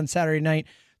of Philly on Saturday night.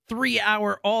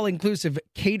 3-hour all-inclusive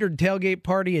catered tailgate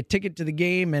party, a ticket to the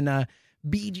game, and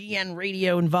BGN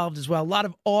radio involved as well. A lot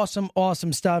of awesome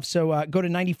stuff. So go to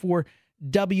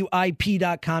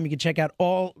 94WIP.com. You can check out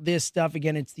all this stuff.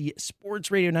 Again, it's the Sports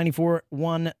Radio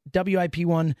 94.1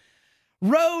 WIP1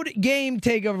 road game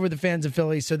takeover with the fans of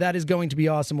Philly. So that is going to be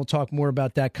awesome. We'll talk more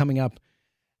about that coming up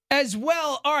as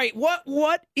well. All right,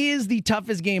 what is the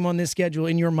toughest game on this schedule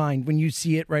in your mind when you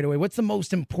see it right away? What's the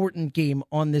most important game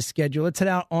on this schedule? Let's head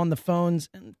out on the phones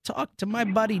and talk to my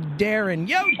buddy Darren.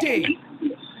 Yo, D.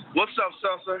 What's up,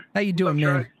 Seltzer? How you doing,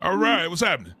 man? All right, what's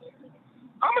happening?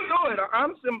 I'm annoyed.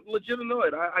 I'm legit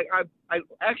annoyed. I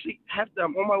actually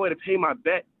I'm on my way to pay my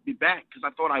bet back because I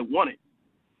thought I won it.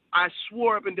 I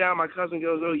swore up and down. My cousin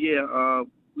goes, "Oh yeah,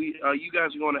 you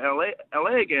guys are going to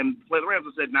LA again, play the Rams."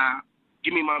 I said, "Nah,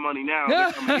 give me my money now.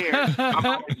 They're coming here. I'm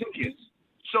buying tickets."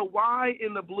 So why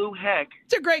in the blue heck?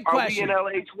 It's a great question. Are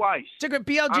we in LA twice? It's a good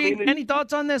PLG. Any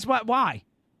thoughts on this? Why?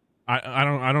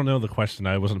 I don't know the question.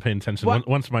 I wasn't paying attention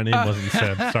once my name wasn't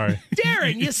said. Sorry,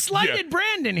 Darren. You slighted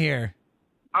Brandon here.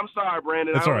 I'm sorry,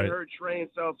 Brandon. It's I all right. heard Trey and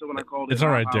Seltzer when I called. It's all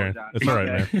right, Darren. It's all right,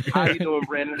 man. How you doing,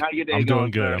 Brandon? How you day I'm going?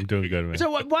 doing good. Sir? I'm doing good, man.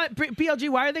 So what PLG?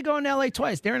 Why are they going to LA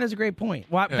twice? Darren has a great point.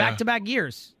 Why back-to-back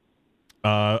years?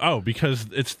 Because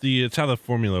it's how the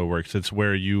formula works. It's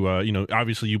where you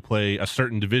obviously you play a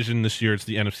certain division. This year it's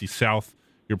the NFC South.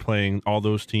 You're playing all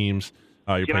those teams.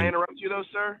 Can I interrupt you though,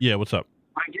 sir? Yeah, what's up?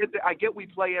 I get we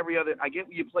play every other. I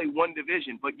get you play one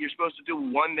division, but you're supposed to do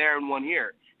one there and one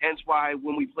here. Hence why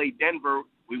when we played Denver,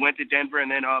 we went to Denver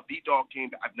and then B-Dog came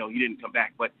back. No, he didn't come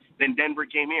back, but then Denver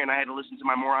came here and I had to listen to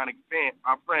my moronic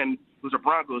friend who's a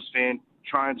Broncos fan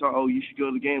trying to, you should go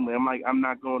to the game. I'm like, I'm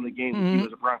not going to the game with you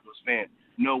as a Broncos fan.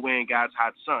 No way in God's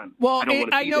hot sun. Well,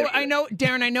 I know,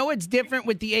 Darren. I know it's different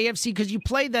with the AFC because you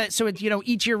play that. So it's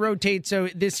each year rotates. So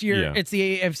this year it's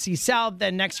the AFC South.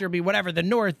 Then next year will be whatever the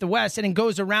North, the West, and it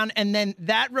goes around. And then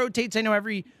that rotates. I know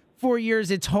every 4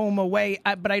 years it's home away,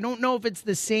 but I don't know if it's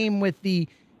the same with the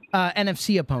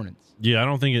NFC opponents. Yeah, I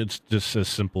don't think it's just as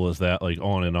simple as that, like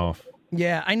on and off.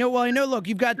 Yeah, I know. Well, I know. Look,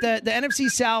 you've got the NFC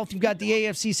South, you've got the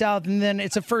AFC South, and then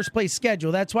it's a first-place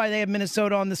schedule. That's why they have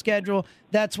Minnesota on the schedule.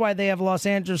 That's why they have Los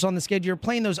Angeles on the schedule. You're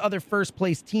playing those other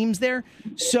first-place teams there.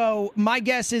 So my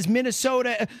guess is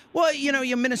Minnesota. Well,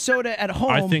 you Minnesota at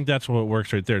home. I think that's what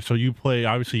works right there. So you play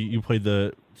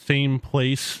the same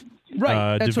place.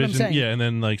 Right, that's division. what I'm saying. Yeah, and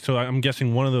then so I'm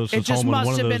guessing one of those is home and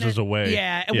one of those is away.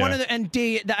 Yeah,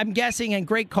 I'm guessing, and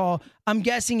great call. I'm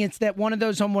guessing it's that one of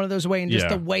those home, one of those away, and just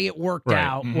the way it worked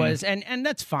out was, and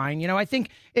that's fine. I think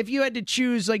if you had to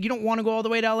choose, you don't want to go all the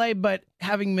way to LA, but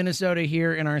having Minnesota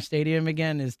here in our stadium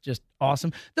again is just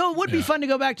awesome. Though it would be fun to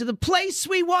go back to the place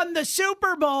we won the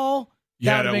Super Bowl.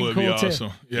 Yeah, that would be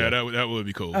awesome. Too. Yeah, that would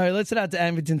be cool. All right, let's head out to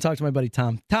Edmonton and talk to my buddy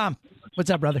Tom. Tom, what's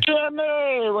up, brother?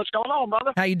 Jimmy, what's going on,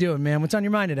 brother? How you doing, man? What's on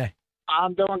your mind today?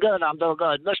 I'm doing good.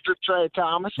 Mr. Trey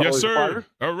Thomas. Yes, sir.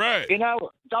 All right.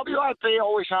 WIP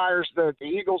always hires the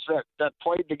Eagles that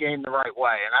played the game the right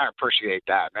way, and I appreciate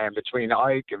that, man, between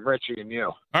Ike and Richie and you.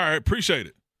 All right, appreciate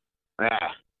it. Yeah.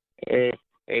 Hey,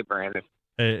 Brandon.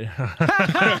 Hey. Tom,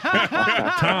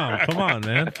 come on,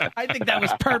 man. I think that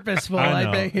was purposeful. I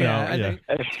know. I think.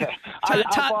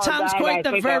 Tom's quite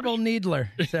the verbal needler.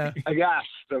 So. Yes,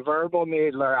 the verbal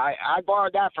needler. I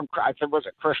borrowed that from, I think, was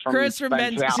it Chris from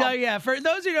Ben? So, yeah, for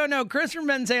those who don't know, Chris from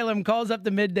Ben Salem calls up the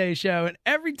midday show, and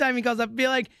every time he calls up, be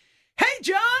like, "Hey,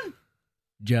 John."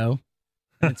 Joe.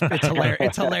 It's hilarious.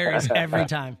 It's hilarious every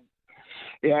time.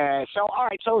 Yeah. So, all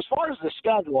right. So, as far as the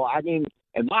schedule, I mean,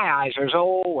 in my eyes, there's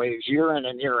always year in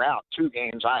and year out 2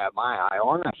 games I have my eye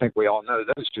on. I think we all know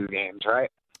those 2 games,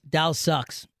 right? Dallas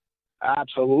sucks.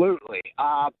 Absolutely.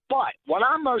 But what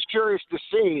I'm most curious to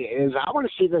see is I want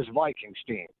to see this Vikings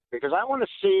team. because I want to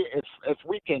see if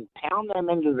we can pound them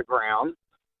into the ground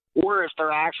or if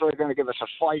they're actually going to give us a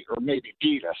fight or maybe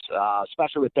beat us,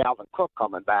 especially with Dalvin Cook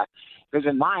coming back. Because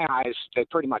in my eyes, they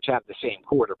pretty much have the same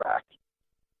quarterback.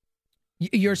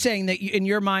 You're saying that in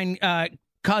your mind,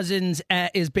 Cousins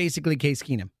is basically Case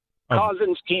Keenum.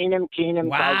 Cousins, Keenum,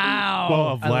 wow. Well,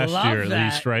 of last year, that. at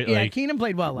least, right? Yeah, Like, Keenum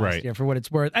played well last year, for what it's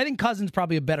worth. I think Cousins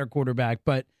probably a better quarterback,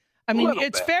 but I mean,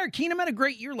 it's fair. Keenum had a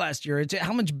great year last year. It's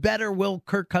how much better will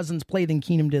Kirk Cousins play than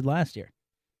Keenum did last year?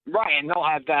 Right, and they'll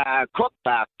have Cook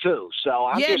back too. So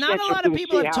I'm just not a lot of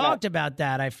people have talked that. about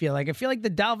that. I feel like the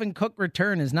Dalvin Cook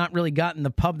return has not really gotten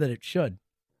the pub that it should.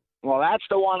 Well, that's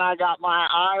the one I got my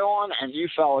eye on, and you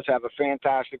fellas have a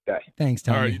fantastic day. Thanks,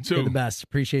 Tommy. All right, you too. You're the best.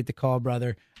 Appreciate the call,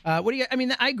 brother. What do you? I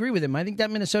mean, I agree with him. I think that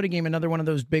Minnesota game, another one of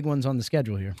those big ones on the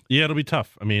schedule here. Yeah, it'll be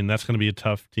tough. I mean, that's going to be a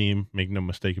tough team. Make no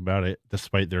mistake about it.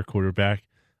 Despite their quarterback.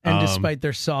 And despite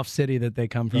their soft city that they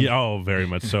come from. Yeah, very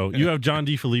much so. You have John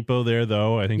DeFilippo there,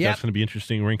 though. I think Yep. that's going to be an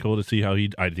interesting wrinkle to see how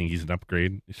I think he's an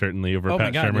upgrade, certainly, over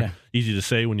Pat Shermer. Yeah. Easy to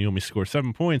say when you only score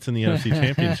 7 points in the NFC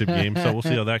Championship game, so we'll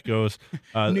see how that goes.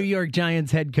 New York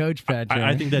Giants head coach, Pat Shermer.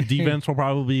 I think that defense will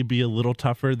probably be a little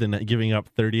tougher than giving up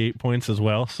 38 points as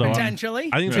well. So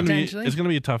Potentially. I think it's going to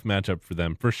be a tough matchup for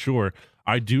them, for sure.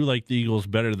 I do like the Eagles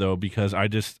better, though, because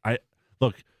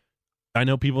look, I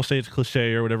know people say it's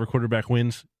cliche or whatever, quarterback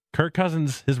wins. Kirk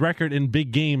Cousins, his record in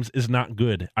big games is not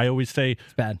good. I always say,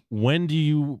 it's bad. When do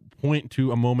you point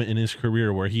to a moment in his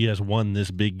career where he has won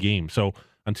this big game? So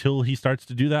until he starts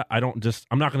to do that, I'm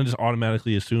not going to just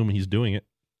automatically assume he's doing it.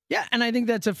 Yeah, and I think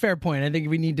that's a fair point. I think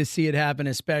we need to see it happen,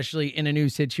 especially in a new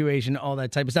situation, all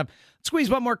that type of stuff. Let's squeeze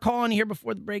one more call in here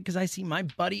before the break because I see my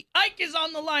buddy Ike is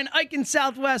on the line. Ike in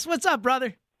Southwest. What's up,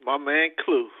 brother? My man,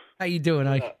 Clue. How you doing,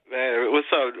 Ike? Man, what's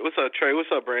up, Trey? What's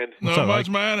up, Brandon? Not much,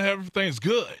 man. Everything's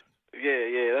good.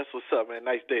 Yeah, that's what's up, man.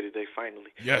 Nice day today,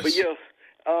 finally. Yes. But, you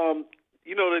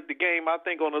know, the game I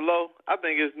think on the low, I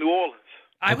think is New Orleans.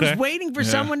 I was waiting for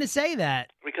someone to say that.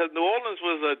 Because New Orleans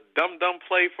was a dumb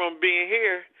play from being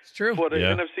here for the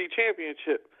NFC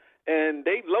Championship. And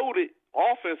they loaded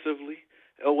offensively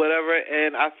or whatever.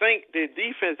 And I think their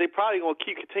defense, they probably going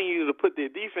to continue to put their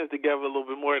defense together a little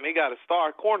bit more. And they got a star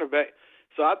cornerback.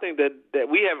 So I think that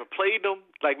we haven't played them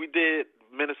like we did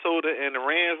Minnesota and the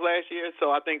Rams last year. So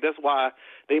I think that's why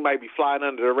they might be flying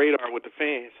under the radar with the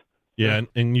fans. Yeah,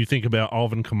 and you think about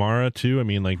Alvin Kamara too. I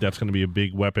mean, like that's going to be a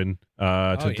big weapon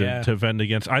to defend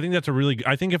against. I think that's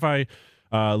I think if I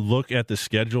look at the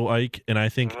schedule, Ike, and I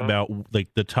think about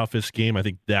like the toughest game, I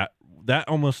think that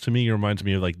almost to me reminds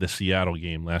me of like the Seattle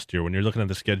game last year when you're looking at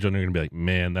the schedule and you're going to be like,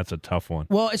 man, that's a tough one.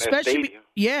 Well, especially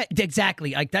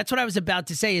exactly. Like that's what I was about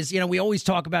to say is, we always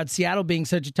talk about Seattle being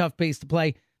such a tough place to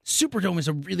play. Superdome is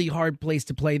a really hard place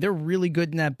to play. They're really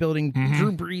good in that building. Mm-hmm.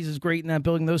 Drew Brees is great in that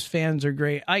building. Those fans are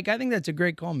great. Ike, I think that's a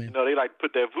great call, man. They like to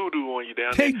put that voodoo on you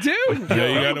down there. They do. Yeah,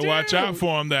 you got to watch out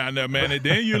for them down there, man. And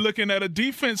then you're looking at a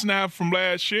defense now from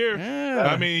last year. Yeah.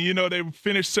 I mean, they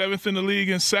finished 7th in the league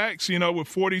in sacks, with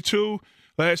 42.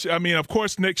 Last year, I mean, of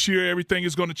course, next year everything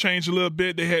is going to change a little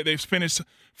bit. They finished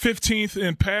 15th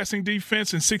in passing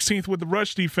defense and 16th with the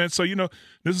rush defense. So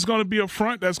this is going to be a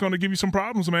front that's going to give you some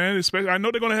problems, man. Especially, I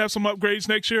know they're going to have some upgrades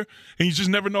next year, and you just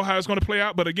never know how it's going to play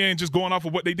out. But again, just going off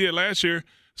of what they did last year,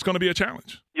 it's going to be a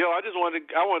challenge. Yo, I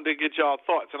wanted to get y'all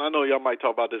thoughts, and I know y'all might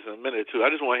talk about this in a minute or two. I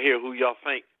just want to hear who y'all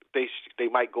think they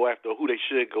might go after, or who they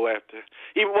should go after.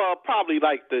 Probably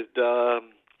like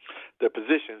the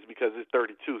positions because it's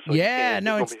 32. So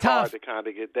it's tough. Hard to kind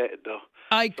of get that though.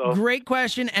 Ike, great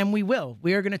question, and we will.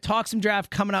 We are going to talk some draft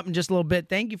coming up in just a little bit.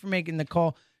 Thank you for making the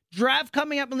call. Draft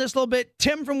coming up in this little bit.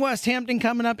 Tim from West Hampton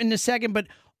coming up in a second, but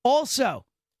also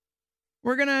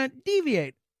we're going to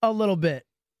deviate a little bit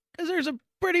because there's a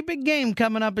pretty big game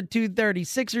coming up at 2:30.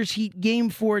 Sixers Heat game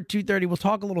 4 at 2:30. We'll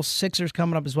talk a little Sixers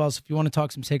coming up as well. So if you want to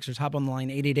talk some Sixers, hop on the line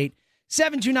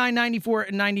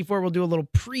 888-729-9494. We'll do a little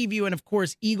preview. And, of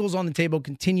course, Eagles on the table.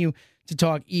 Continue to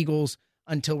talk Eagles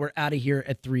until we're out of here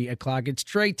at 3 o'clock. It's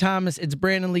Trey Thomas. It's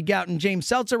Brandon Lee Gowton. James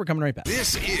Seltzer. We're coming right back.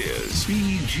 This is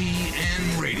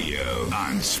BGN Radio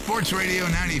on Sports Radio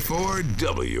 94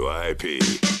 WIP.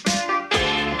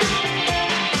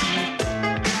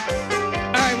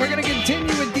 All right, we're going to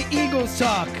continue with the Eagles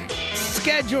talk.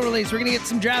 Schedule release. We're going to get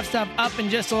some draft stuff up in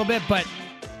just a little bit, but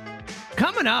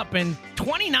coming up in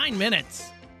 29 minutes,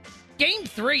 game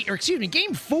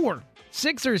 4,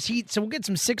 Sixers Heat. So we'll get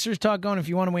some Sixers talk going if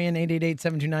you want to weigh in,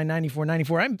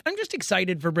 888-729-9494. I'm just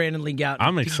excited for Brandon Lee Gowton.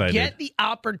 I'm excited. To get the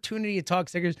opportunity to talk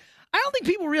Sixers. I don't think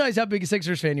people realize how big a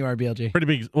Sixers fan you are, BLG. Pretty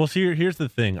big. Well, see, here's the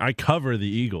thing. I cover the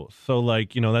Eagles. So,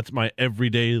 that's my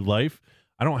everyday life.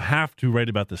 I don't have to write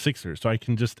about the Sixers, so I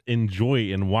can just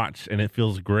enjoy and watch, and it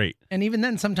feels great. And even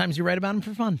then, sometimes you write about them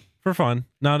for fun. For fun,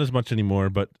 not as much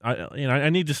anymore, but I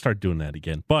need to start doing that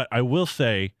again. But I will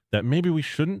say that maybe we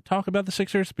shouldn't talk about the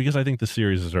Sixers because I think the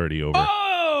series is already over.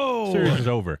 Oh! The series is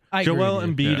over. Joel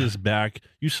Embiid is back.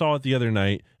 You saw it the other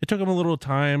night. It took him a little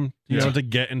time, to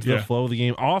get into the flow of the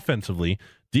game offensively.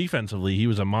 Defensively, he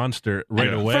was a monster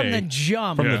right away. From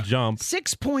the jump.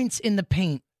 6 points in the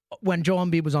paint when Joel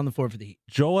Embiid was on the floor for the Heat.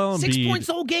 Joel Embiid, 6 points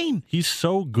the whole game. He's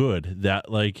so good that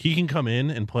he can come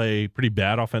in and play pretty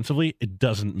bad offensively. It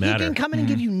doesn't matter. He can come in and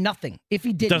give you nothing if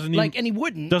he didn't. And he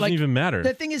wouldn't. Doesn't even matter.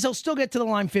 The thing is, he'll still get to the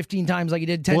line 15 times like he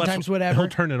did 10 times, whatever. He'll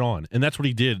turn it on, and that's what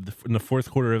he did in the fourth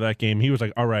quarter of that game. He was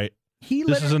like, all right,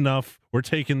 this is enough. We're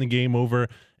taking the game over.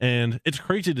 And it's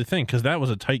crazy to think because that was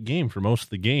a tight game for most of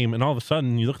the game. And all of a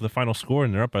sudden, you look at the final score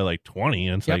and they're up by 20.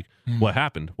 And it's what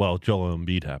happened? Well, Joel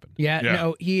Embiid happened.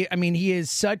 No, he is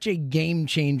such a game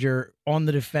changer on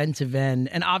the defensive end.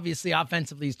 And obviously,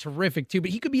 offensively, he's terrific too.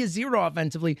 But he could be a zero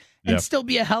offensively and still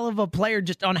be a hell of a player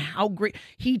just on how great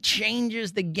he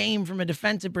changes the game from a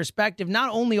defensive perspective. Not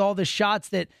only all the shots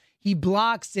that he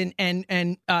blocks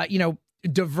and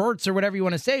diverts or whatever you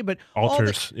want to say, but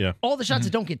alters, all the shots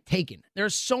that don't get taken. There are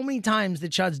so many times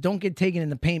that shots don't get taken in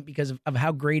the paint because of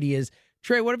how great he is.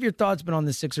 Trey, what have your thoughts been on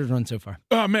the Sixers run so far?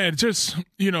 Oh man, just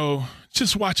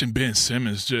watching Ben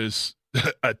Simmons just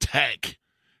attack,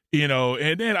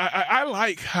 and then I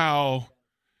like how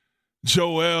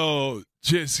Joel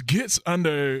just gets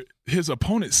under his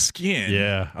opponent's skin.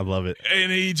 Yeah, I love it.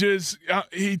 And he just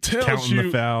he tells counting you the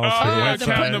fouls,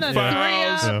 counting the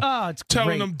fouls, it's telling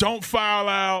great. them don't foul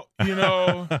out.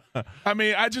 I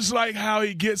mean, I just like how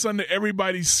he gets under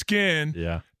everybody's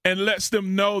skin, and lets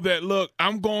them know that look,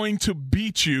 I'm going to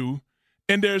beat you,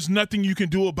 and there's nothing you can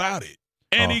do about it.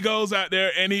 And he goes out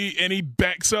there and he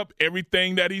backs up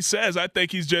everything that he says. I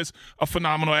think he's just a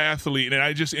phenomenal athlete, and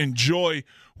I just enjoy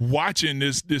watching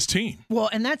this team. Well,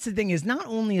 and that's the thing is not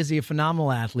only is he a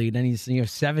phenomenal athlete and he's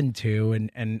 7'2"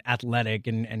 and athletic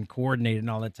and coordinated and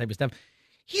all that type of stuff.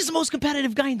 He's the most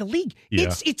competitive guy in the league.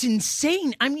 Yeah. It's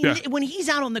insane. I mean, when he's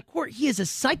out on the court, he is a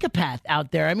psychopath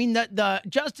out there. I mean, the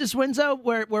Justice Winslow,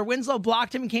 where Winslow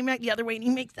blocked him and came back the other way, and he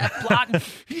makes that block.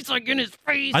 He's like in his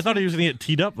face. I thought he was going to get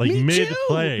teed up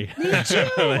mid-play. Me too.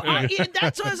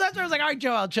 That's what I was like, all right,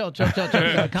 Joel, chill. Calm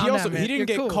down, man. He didn't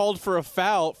get called for a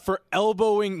foul for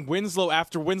elbowing Winslow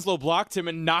after Winslow blocked him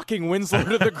and knocking Winslow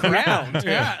to the ground.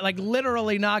 Yeah, like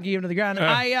literally knocking him to the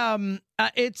ground.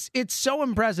 It's so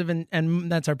impressive,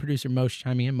 and that's our producer Moshe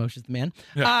chiming in. Moshe is the man.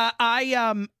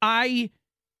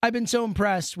 I've been so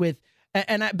impressed with,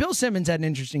 and Bill Simmons had an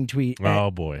interesting tweet.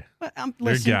 Oh boy,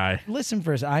 listen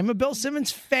first. I'm a Bill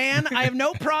Simmons fan. I have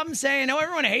no problem saying. I know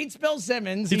everyone hates Bill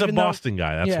Simmons. He's a Boston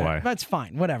guy. That's why. That's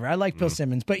fine. Whatever. I like Bill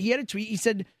Simmons, but he had a tweet. He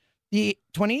said the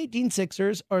 2018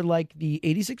 Sixers are like the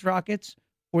 86 Rockets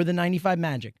or the 95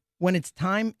 Magic. When it's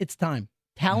time, it's time.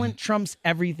 Talent trumps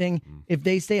everything. If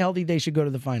they stay healthy, they should go to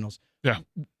the finals. Yeah.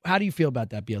 How do you feel about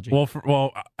that, BLG?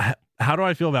 Well, how do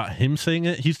I feel about him saying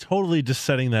it? He's totally just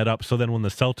setting that up so then when the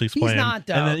Celtics play him, not,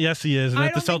 though. and then yes, he is. And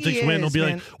if the Celtics win, they'll be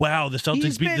like, "Wow, the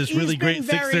Celtics beat this really great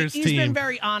Sixers team." He's been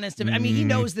very honest. I mean, he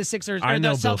knows the Sixers or the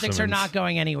Celtics are not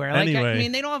going anywhere. Like, anyway. I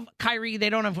mean, they don't have Kyrie, they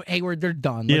don't have Hayward. They're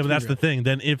done. Yeah, but that's the thing.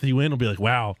 Then if he win, it'll be like,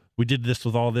 "Wow, we did this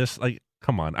with all this." Like,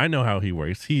 come on, I know how he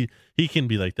works. He can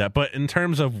be like that. But in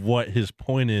terms of what his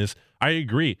point is, I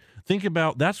agree. Think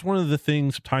about that's one of the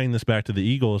things tying this back to the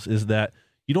Eagles is that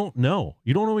you don't know.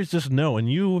 You don't always just know.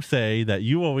 And you always say that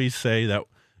you always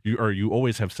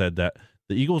have said that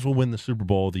the Eagles will win the Super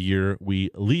Bowl the year we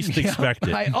least expect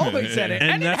it. I always said it,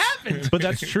 and it happened. But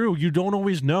that's true. You don't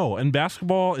always know. And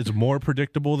basketball is more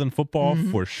predictable than football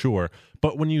for sure.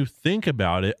 But when you think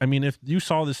about it, I mean, if you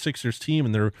saw the Sixers team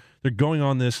and they're going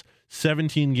on this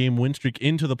 17-game win streak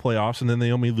into the playoffs, and then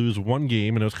they only lose one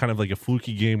game, and it was kind of like a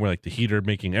fluky game where like the Heat are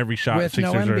making every shot, with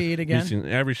Sixers no Embiid are again. missing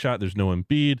every shot. There's no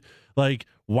Embiid. Like,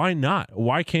 why not?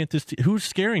 Why can't this? Who's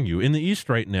scaring you in the East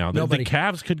right now? The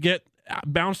Cavs could get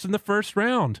bounced in the first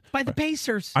round by the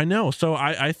Pacers. I know. So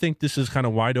I think this is kind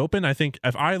of wide open. I think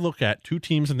if I look at two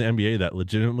teams in the NBA that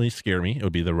legitimately scare me, it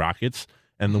would be the Rockets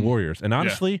and the Warriors. And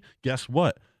honestly, guess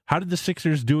what? How did the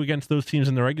Sixers do against those teams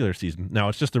in the regular season? Now,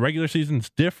 it's just the regular season's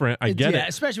different. I get it.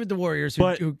 Especially with the Warriors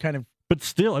who kind of... But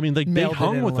still, I mean, they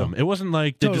hung with them. It wasn't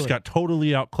like they just got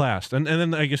totally outclassed. And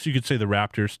then I guess you could say the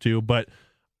Raptors too. But,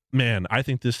 man, I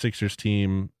think this Sixers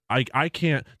team... I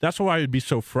can't. That's why it would be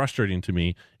so frustrating to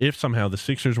me if somehow the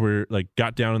Sixers were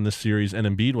got down in this series and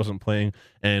Embiid wasn't playing,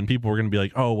 and people were going to be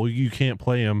like, "Oh, well, you can't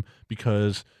play him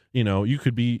because you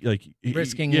could be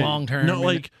risking long term." No,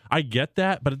 I get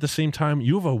that, but at the same time,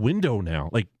 you have a window now.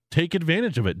 take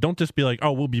advantage of it. Don't just be like,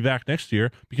 oh, we'll be back next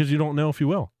year, because you don't know if you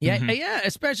will. Yeah, yeah.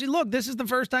 Especially, look, this is the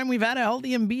first time we've had a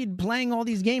healthy Embiid playing all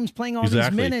these games, playing all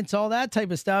these minutes, all that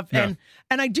type of stuff. Yeah.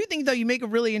 And I do think, though, you make a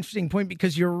really interesting point,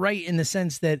 because you're right in the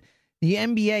sense that the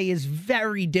NBA is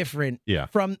very different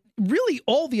from really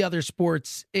all the other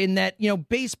sports, in that,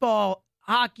 baseball,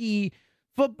 hockey,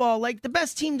 football, like the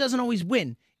best team doesn't always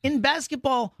win. In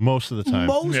basketball, most of the time,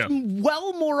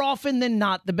 more often than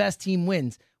not, the best team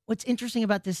wins. What's interesting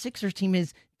about this Sixers team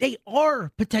is they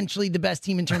are potentially the best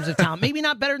team in terms of talent. Maybe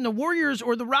not better than the Warriors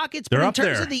or the Rockets, but in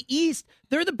terms of the East,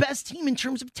 they're the best team in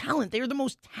terms of talent. They are the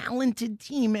most talented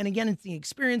team. And again, it's the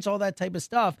experience, all that type of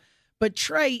stuff. But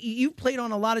Trey, you've played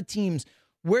on a lot of teams.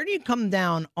 Where do you come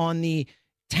down on the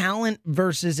talent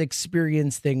versus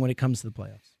experience thing when it comes to the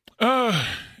playoffs?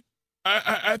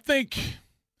 I think,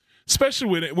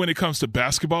 especially when it comes to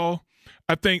basketball,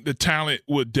 I think the talent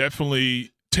would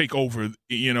definitely take over,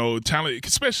 talent,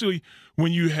 especially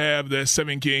when you have that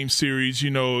 7-game series.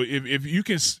 If you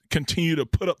can continue to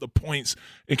put up the points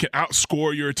and can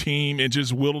outscore your team and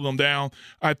just whittle them down,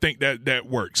 I think that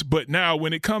works. But now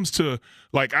when it comes to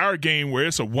like our game, where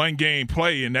it's a 1-game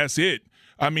play and that's it,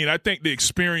 I mean, I think the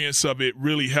experience of it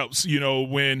really helps.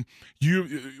 When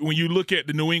you look at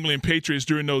the New England Patriots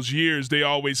during those years, they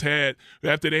always had,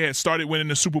 after they had started winning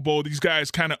the Super Bowl, these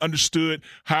guys kind of understood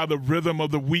how the rhythm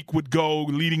of the week would go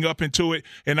leading up into it.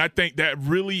 And I think that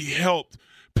really helped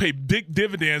pay big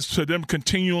dividends to them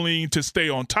continuing to stay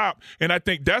on top. And I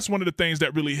think that's one of the things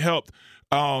that really helped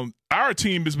our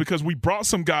team, is because we brought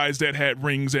some guys that had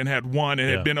rings and had won and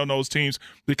had been on those teams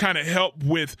to kind of help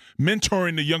with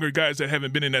mentoring the younger guys that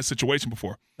haven't been in that situation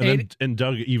before. And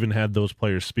Doug even had those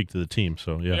players speak to the team.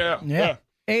 So, yeah.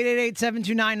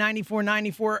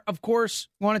 888-729-9494. Of course,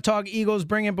 want to talk Eagles,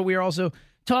 bring it, but we are also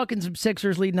talking some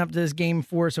Sixers leading up to this Game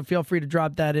 4, so feel free to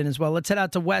drop that in as well. Let's head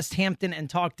out to West Hampton and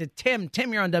talk to Tim.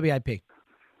 Tim, you're on WIP. Hey,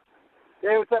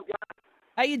 what's up, guys?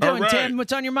 How you doing, Tim?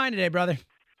 What's on your mind today, brother?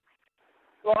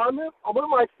 Well, I'm with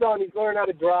my son. He's learning how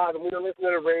to drive, and we don't listen to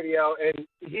the radio. And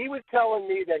he was telling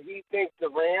me that he thinks the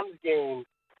Rams game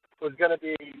was going to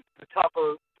be the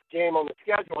tougher game on the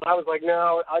schedule. And I was like,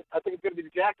 no, I think it's going to be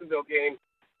the Jacksonville game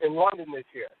in London this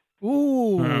year.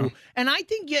 Ooh. And I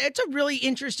think it's a really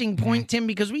interesting point, Tim,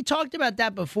 because we talked about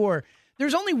that before.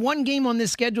 There's only one game on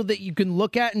this schedule that you can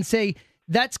look at and say,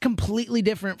 that's completely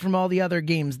different from all the other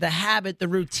games. The habit, the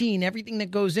routine, everything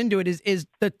that goes into it is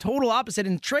the total opposite.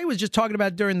 And Trey was just talking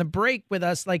about during the break with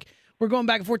us, like, we're going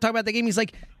back and forth talking about the game. He's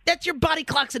like, that's your body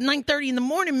clock's at 9:30 in the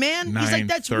morning, man. He's like,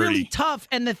 that's really tough.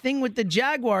 And the thing with the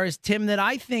Jaguars, Tim, that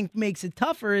I think makes it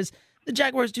tougher is the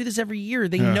Jaguars do this every year.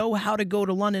 They know how to go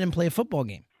to London and play a football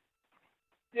game.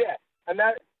 Yeah, and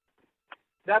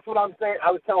that's what I'm saying.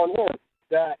 I was telling him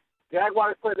that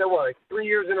Jaguars played their, 3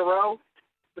 years in a row?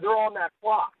 But they're on that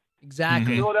clock.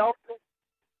 Exactly. Philadelphia's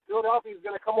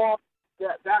going to come off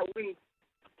that week,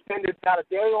 spend about a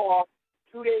day off,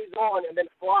 2 days on, and then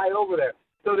fly over there.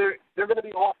 So they're going to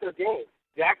be off their game.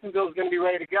 Jacksonville's going to be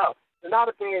ready to go. They're not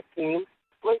a bad team.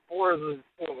 Blake Bortles is,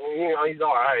 he's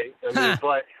all right. And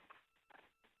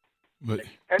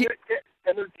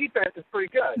their defense is pretty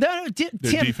good. No, Tim,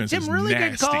 really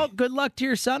good call. Good luck to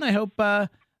your son. I hope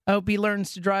he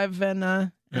learns to drive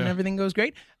and everything goes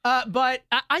great. But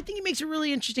I think he makes a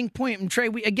really interesting point. And Trey,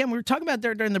 we were talking about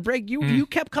there during the break. You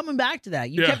kept coming back to that.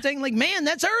 You kept saying, like, man,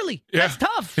 that's early. Yeah. That's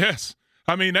tough. Yes.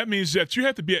 I mean, that means that you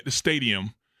have to be at the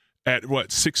stadium at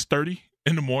 6:30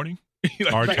 in the morning.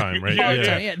 Our time,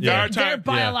 right? Their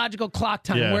biological clock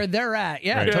time, where they're at.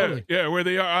 Yeah, right. Totally. Yeah, where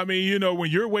they are. I mean,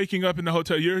 when you're waking up in the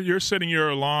hotel, you're setting your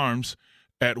alarms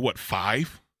at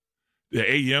 5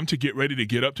 a.m. to get ready to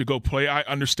get up to go play. I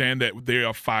understand that they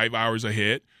are 5 hours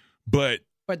ahead, but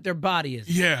their body is.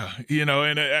 Yeah,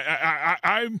 and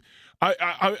I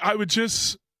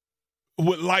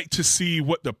would like to see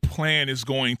what the plan is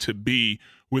going to be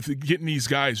with getting these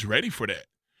guys ready for that.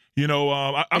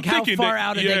 I'm thinking how far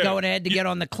out are they going ahead to get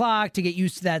on the clock, to get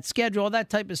used to that schedule, all that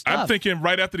type of stuff. I'm thinking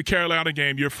right after the Carolina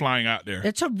game, you're flying out there.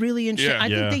 It's a really interesting.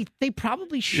 I think they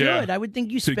probably should. Yeah. I would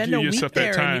think you spend a week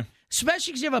there.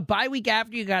 Especially because you have a bye week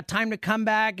after, you got time to come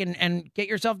back and get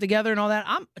yourself together and all that.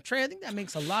 Trey, I think that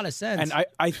makes a lot of sense. And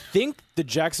I think the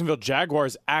Jacksonville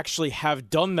Jaguars actually have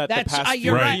done that the past few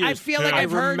you're right. years. I feel like I've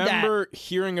heard that. I remember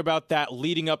hearing about that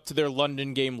leading up to their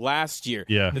London game last year.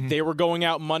 Yeah. That they were going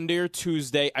out Monday or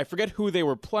Tuesday. I forget who they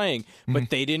were playing, but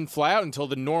they didn't fly out until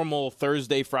the normal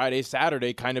Thursday, Friday,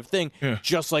 Saturday kind of thing,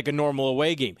 just like a normal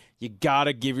away game. You got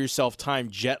to give yourself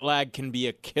time. Jet lag can be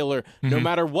a killer no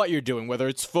matter what you're doing, whether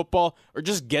it's football or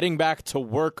just getting back to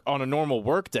work on a normal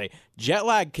work day. Jet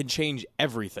lag can change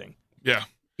everything. Yeah.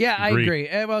 Yeah, I agree.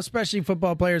 Well, especially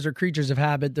football players are creatures of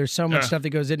habit. There's so much stuff that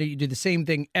goes into it. You do the same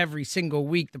thing every single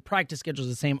week. The practice schedule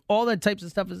is the same. All that types of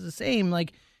stuff is the same.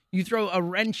 Like, you throw a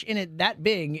wrench in it that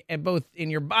big, and both in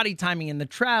your body timing, in the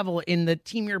travel, in the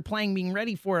team you're playing, being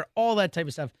ready for it, all that type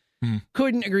of stuff.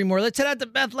 Couldn't agree more. Let's head out to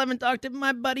Bethlehem and talk to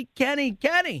my buddy Kenny.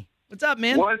 Kenny, what's up,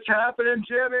 man? What's happening,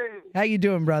 Jimmy? How you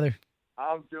doing, brother?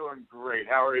 I'm doing great.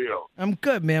 How are you? I'm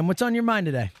good, man. What's on your mind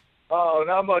today? Oh,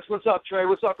 not much. What's up, Trey?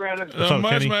 What's up, Brandon? Not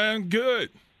much, man. Good.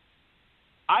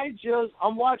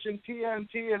 I'm watching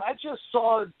TNT, and I just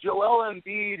saw Joel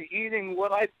Embiid eating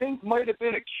what I think might have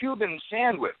been a Cuban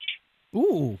sandwich.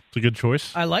 Ooh. It's a good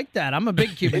choice. I like that. I'm a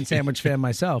big Cuban sandwich fan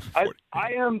myself.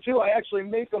 I am, too. I actually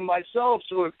make them myself,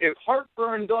 so if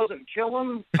heartburn doesn't kill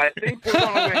him, I think we're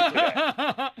going to win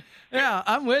today. Yeah,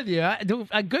 I'm with you.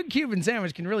 A good Cuban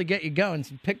sandwich can really get you going.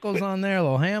 Some pickles on there, a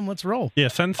little ham. Let's roll. Yeah,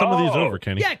 send some of these over,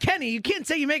 Kenny. Yeah, Kenny, you can't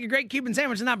say you make a great Cuban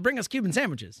sandwich and not bring us Cuban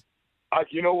sandwiches.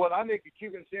 You know what? I make a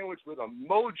Cuban sandwich with a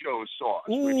Mojo sauce,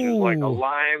 which is like a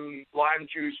lime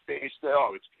juice based.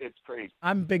 Oh, it's crazy.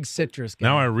 I'm a big citrus guy.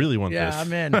 Now I really want this. Yeah,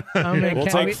 I'm in. We'll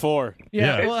take 4.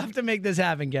 Yeah, we'll have to make this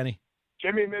happen, Kenny.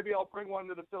 Jimmy, maybe I'll bring one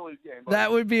to the Phillies game.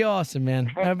 That would be awesome,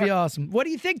 man. That'd be awesome. What do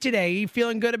you think today? Are you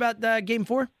feeling good about Game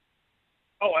 4?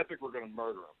 Oh, I think we're going to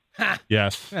murder them.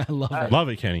 Yes. I love it. Love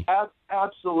it, Kenny.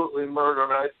 Absolutely murder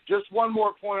them. Just one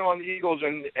more point on the Eagles,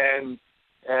 and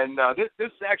this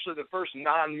is actually the first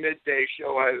non-midday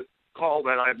show I've called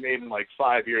and I've made in like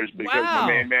 5 years because my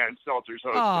main man, Seltzer's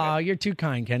hosting. Oh, you're too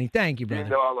kind, Kenny. Thank you, brother. You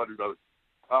know, I love you, brother.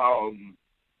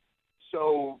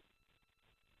 So,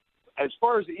 as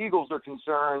far as the Eagles are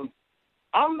concerned,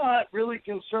 I'm not really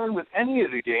concerned with any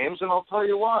of the games, and I'll tell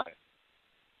you why.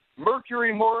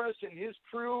 Mercury Morris and his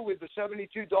crew with the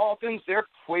 72 Dolphins, they're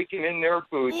quaking in their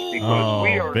boots because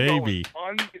we are going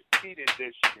undefeated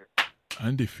this year.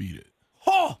 Undefeated.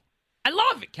 Oh, I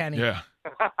love it, Kenny. Yeah.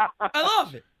 I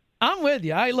love it. I'm with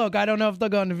you. I don't know if they'll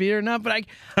go undefeated or not, but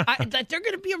they're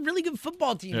going to be a really good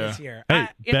football team this year. Hey,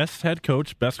 best head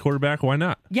coach, best quarterback, why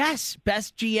not? Yes,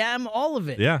 best GM, all of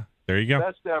it. Yeah, there you go.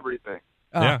 Best everything.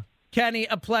 Yeah. Kenny,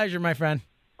 a pleasure, my friend.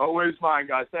 Always mine,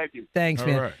 guys. Thank you. Thanks,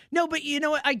 man. Right. No, but you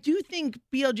know what? I do think,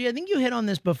 BLG, I think you hit on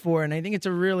this before, and I think it's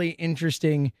a really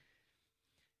interesting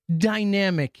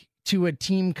dynamic to a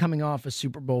team coming off a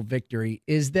Super Bowl victory,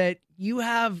 is that you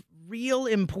have real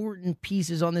important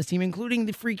pieces on this team, including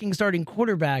the freaking starting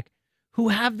quarterback, who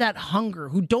have that hunger,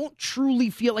 who don't truly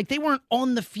feel like they weren't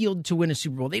on the field to win a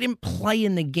Super Bowl. They didn't play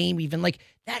in the game even. Like,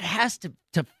 that has to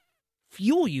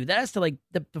fuel you. That has to, like,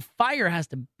 the fire has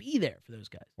to be there for those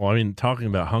guys. Well, I mean, talking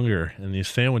about hunger and these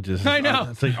sandwiches, I know.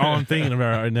 It's like all I'm thinking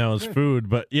about right now is food.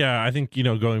 But yeah, I think,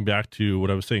 going back to what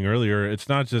I was saying earlier, it's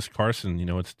not just Carson,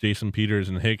 it's Jason Peters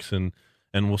and Hicks, and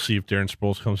we'll see if Darren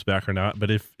Sproles comes back or not. But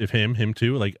if him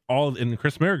too, like and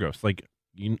Chris Maragos, like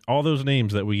all those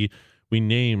names that we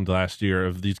named last year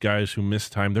of these guys who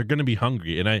missed time, they're going to be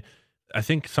hungry. And I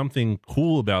think something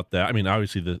cool about that, I mean,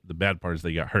 obviously the bad part is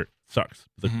they got hurt. Sucks.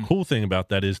 The cool thing about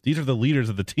that is these are the leaders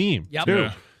of the team too.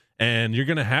 Yeah. And you're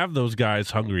going to have those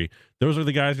guys hungry. Those are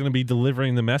the guys going to be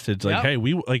delivering the message. Like, hey,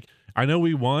 I know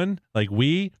we won, but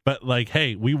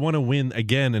hey, we want to win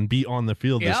again and be on the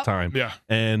field this time. Yeah.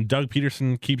 And Doug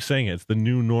Peterson keeps saying it's the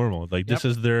new normal. This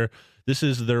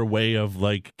is their way of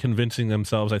convincing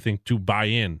themselves, I think, to buy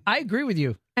in. I agree with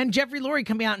you. And Jeffrey Lurie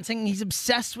coming out and saying he's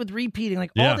obsessed with repeating,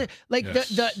 all the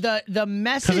the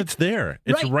message, because it's there,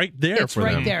 it's right there. It's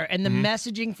right there, and the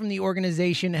messaging from the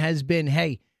organization has been,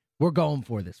 hey, we're going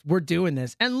for this. We're doing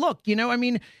this. And look, I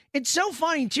mean, it's so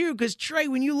funny, too, because, Trey,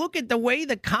 when you look at the way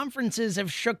the conferences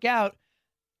have shook out,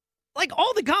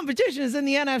 all the competition is in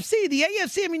the NFC. The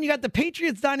AFC, I mean, you got the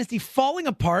Patriots dynasty falling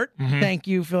apart. Thank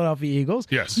you, Philadelphia Eagles.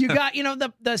 Yes. You got,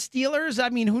 the Steelers. I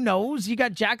mean, who knows? You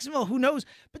got Jacksonville. Who knows?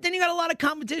 But then you got a lot of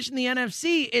competition in the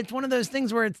NFC. It's one of those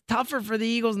things where it's tougher for the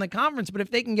Eagles in the conference, but if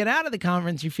they can get out of the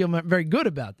conference, you feel very good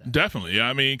about that. Definitely.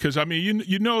 I mean, because,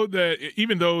 you know that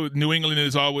even though New England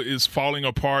is falling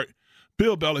apart,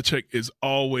 Bill Belichick is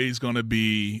always going to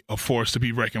be a force to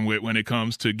be reckoned with when it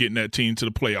comes to getting that team to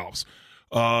the playoffs.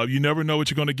 You never know what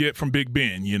you're going to get from Big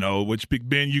Ben, which Big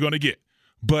Ben you're going to get.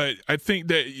 But I think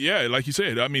that, like you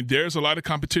said, I mean, there's a lot of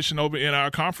competition over in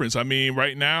our conference. I mean,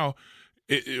 right now,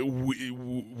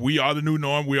 we are the new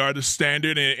norm. We are the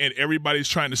standard, and everybody's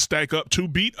trying to stack up to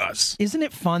beat us. Isn't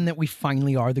it fun that we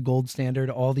finally are the gold standard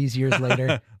all these years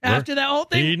later? After that whole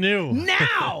thing? He knew.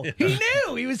 Now! He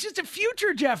knew! He was just a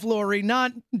future Jeff Lurie,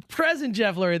 not present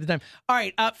Jeff Lurie at the time. All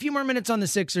right, a few more minutes on the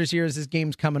Sixers here as this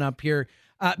game's coming up here.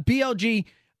 BLG,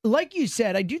 like you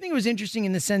said, I do think it was interesting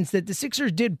in the sense that the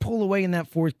Sixers did pull away in that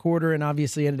fourth quarter and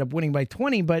obviously ended up winning by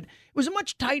 20, but it was a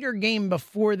much tighter game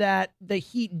before that. The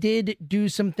Heat did do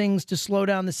some things to slow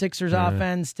down the Sixers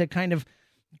offense, to kind of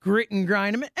grit and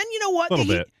grind them. And you know what?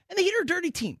 The Heat are a dirty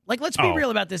team. Like, let's be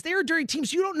real about this. They are a dirty team,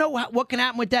 so you don't know what can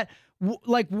happen with that.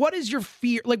 Like, what is your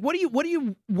fear? Like, what are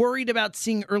you worried about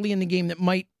seeing early in the game that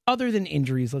might, other than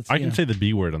injuries? I can say the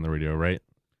B word on the radio, right?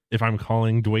 If I'm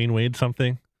calling Dwayne Wade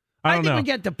something. I think we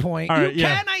get the point. Right, you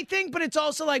can, I think, but it's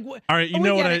also like... All right, you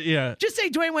know what? Just say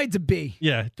Dwayne Wade's a B.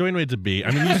 Yeah, Dwayne Wade's a B. I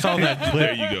mean, you saw that clip.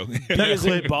 There you go. That is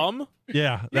a bum?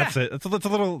 Yeah, that's it. It's a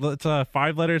little... It's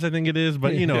 5 letters, I think it is,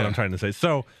 but you know what I'm trying to say.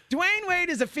 So... Dwayne Wade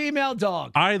is a female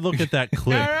dog. I looked at that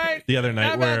clip the other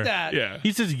night where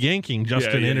he's just yanking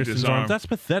Justin Anderson's arm. That's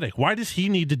pathetic. Why does he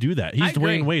need to do that? He's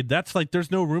Dwayne Wade. That's like,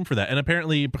 there's no room for that. And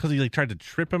apparently, because he like tried to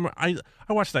trip him, I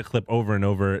watched that clip over and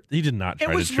over. He did not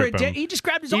try to trip him. He just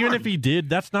grabbed his arm. Even if he did,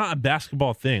 that's not a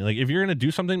basketball thing. Like, if you're going to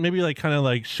do something, maybe like kind of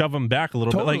like shove him back a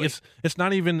little bit. Like, it's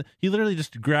not even, he literally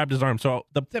just grabbed his arm. So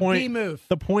the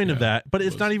point of that, but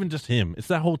it's not even just him. It's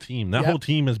that whole team. That whole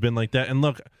team has been like that. And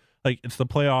look, like, it's the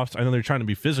playoffs. I know they're trying to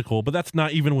be physical, but that's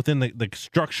not even within the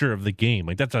structure of the game.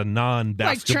 Like, that's a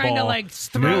non-basketball like trying to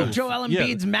throw Joel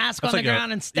Embiid's mask on the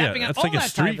ground and stepping up. That's like a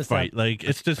street fight. Like,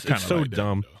 it's just it's so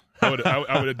dumb. I would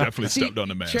have definitely stepped on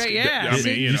the mask.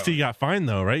 You still got fined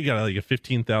though, right? You got like a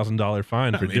 $15,000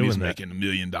 fine for doing he's that. Making $1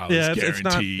 million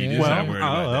guaranteed.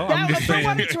 I'm just saying. For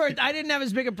what it's worth, I didn't have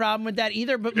as big a problem with that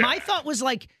either. But my thought was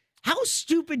like, how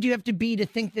stupid do you have to be to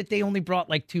think that they only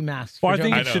brought like 2 masks? Well, I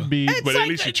think it should be, but at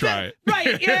least you try it.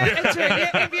 Right, yeah, that's right.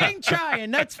 Yeah, if you ain't trying,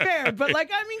 that's fair. But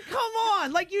like, I mean, come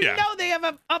on. Like, you know they have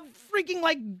a freaking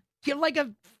like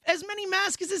as many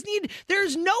masks as is needed.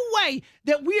 There's no way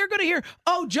that we are going to hear,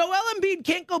 oh, Joel Embiid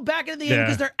can't go back into the game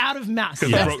because they're out of masks.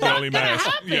 Because they broke the only mask.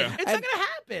 mask. It's not going to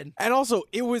happen. And also,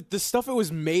 it was the stuff it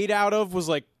was made out of was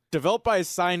like developed by a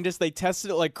scientist. They tested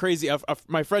it like crazy.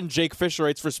 My friend Jake Fisher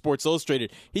writes for Sports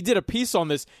Illustrated. He did a piece on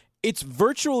this. It's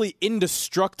virtually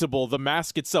indestructible, the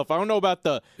mask itself. I don't know about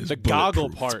the goggle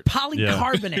part. It's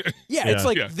polycarbonate. It's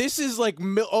like this is like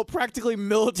practically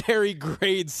military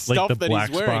grade stuff like that he's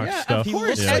wearing. Stuff. He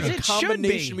looks like a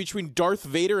combination between Darth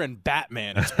Vader and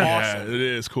Batman. It's awesome. Yeah, it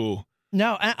is cool.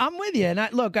 No, I'm with you. And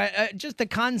I just the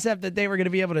concept that they were going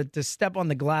to be able to step on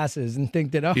the glasses and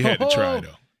think that, you had to try,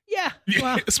 though. Yeah,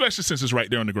 well, especially since it's right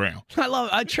there on the ground. I love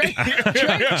it.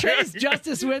 Trey's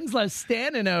Justice Winslow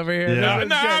standing over here. Yeah.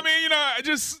 No, I mean, I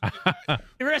just I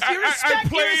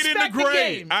played in the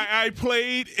gray. I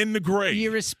played in the gray.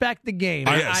 You respect the game.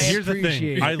 Here's the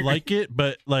thing. I like it,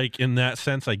 but like in that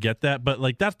sense, I get that. But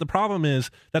like that's the problem is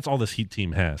that's all this Heat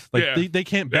team has. Like they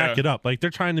can't back it up. Like they're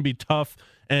trying to be tough.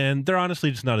 And they're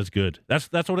honestly just not as good. That's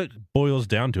what it boils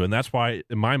down to. And that's why,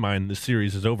 in my mind, the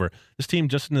series is over. This team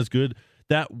just isn't as good.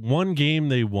 That one game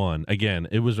they won, again,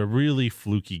 it was a really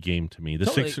fluky game to me. The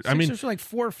Sixers were like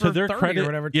 4 for 30 or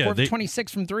whatever. 4 for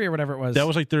 26 from 3 or whatever it was. That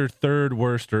was like their third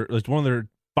worst, or like one of their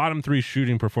bottom 3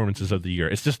 shooting performances of the year.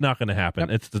 It's just not going to happen.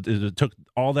 Yep. It took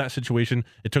all that situation.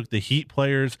 It took the Heat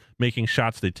players making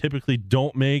shots they typically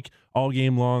don't make all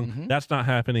game long. Mm-hmm. That's not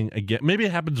happening again. Maybe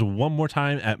it happens one more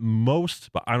time at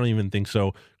most, but I don't even think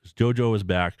so because JoJo is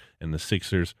back and the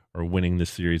Sixers are winning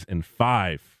this series in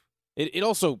 5. It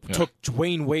also took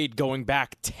Dwayne Wade going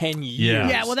back 10 years.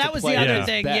 Yeah, well, that was the other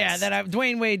thing. Yeah, that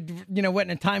Dwayne Wade,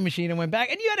 went in a time machine and went back.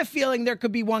 And you had a feeling there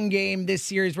could be one game this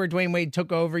series where Dwayne Wade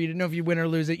took over. You didn't know if you win or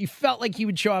lose it. You felt like he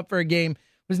would show up for a game. It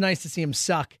was nice to see him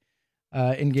suck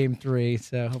in Game 3.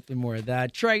 So hopefully more of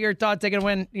that. Trey, your thoughts? They're going to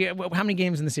win. Yeah, how many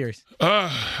games in the series?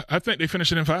 I think they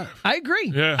finish it in 5. I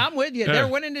agree. Yeah. I'm with you. Yeah. They're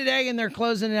winning today and they're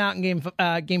closing it out in Game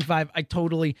 5. I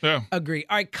totally agree.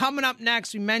 All right, coming up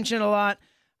next, we mentioned a lot.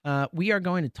 We are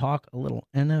going to talk a little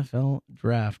NFL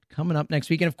draft coming up next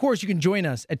week. And, of course, you can join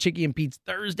us at Chicky and Pete's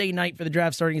Thursday night for the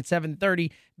draft starting at 7:30.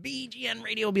 BGN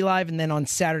Radio will be live. And then on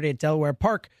Saturday at Delaware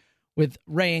Park with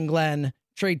Ray and Glenn,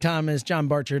 Trey Thomas, John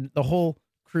Barchard, the whole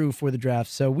crew for the draft.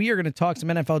 So we are going to talk some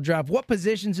NFL draft. What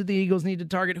positions do the Eagles need to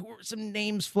target? Who are some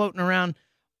names floating around?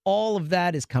 All of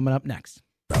that is coming up next.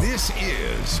 This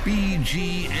is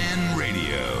BGN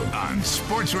Radio on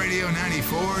Sports Radio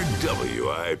 94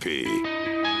 WIP.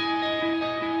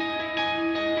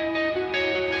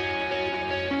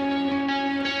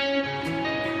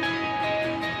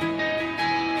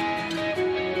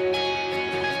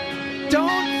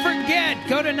 Don't forget,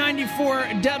 go to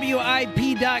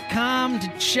 94WIP.com to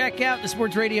check out the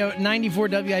Sports Radio 94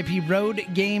 WIP Road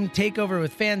Game Takeover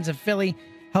with fans of Philly.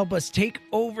 Help us take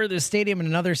over the stadium in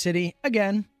another city.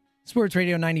 Again, Sports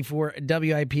Radio 94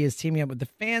 WIP is teaming up with the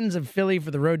fans of Philly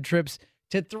for the road trips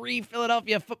to 3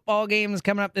 Philadelphia football games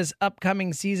coming up this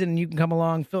upcoming season, and you can come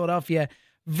along. Philadelphia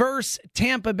versus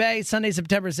Tampa Bay, Sunday,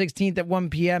 September 16th at 1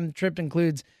 p.m. The trip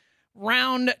includes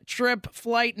round-trip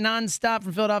flight nonstop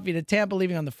from Philadelphia to Tampa,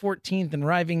 leaving on the 14th and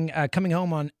arriving, coming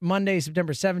home on Monday,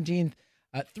 September 17th.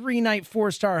 3-night,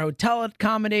 4-star hotel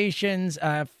accommodations,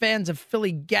 fans of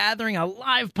Philly gathering, a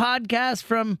live podcast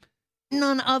from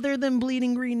none other than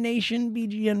Bleeding Green Nation,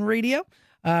 BGN Radio,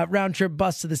 round-trip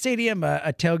bus to the stadium,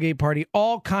 a tailgate party,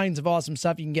 all kinds of awesome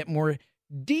stuff. You can get more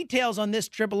details on this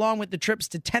trip along with the trips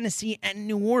to Tennessee and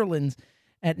New Orleans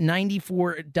at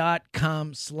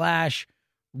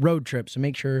 94.com/road trip. So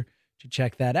make sure to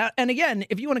check that out. And again,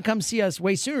 if you want to come see us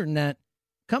way sooner than that,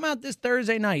 come out this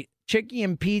Thursday night. Chicky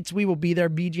and Pete's, we will be there.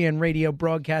 BGN Radio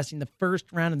broadcasting the first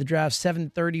round of the draft,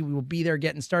 7:30. We will be there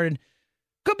getting started.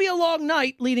 Could be a long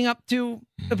night leading up to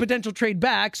a potential trade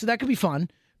back, so that could be fun.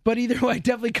 But either way,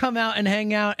 definitely come out and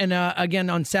hang out. And again,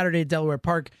 on Saturday at Delaware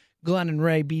Park, Glenn and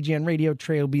Ray, BGN Radio,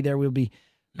 Trey will be there. We'll be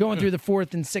going through the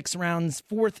 4th and 6th rounds,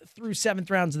 4th through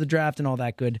 7th rounds of the draft and all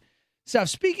that good stuff.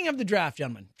 Speaking of the draft,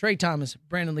 gentlemen, Trey Thomas,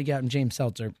 Brandon Lee Gowton, and James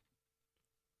Seltzer,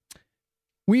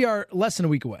 we are less than a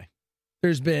week away.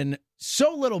 There's been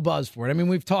so little buzz for it. I mean,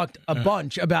 we've talked a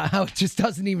bunch about how it just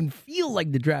doesn't even feel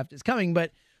like the draft is coming,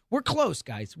 but we're close,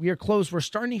 guys. We are close. We're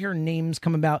starting to hear names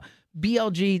come about.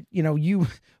 BLG, you,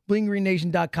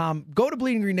 bleedinggreennation.com. Go to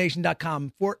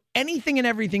bleedinggreennation.com for anything and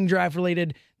everything draft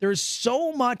related. There's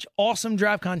so much awesome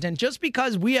draft content. Just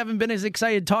because we haven't been as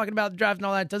excited talking about the draft and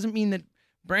all that doesn't mean that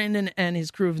Brandon and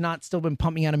his crew have not still been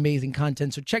pumping out amazing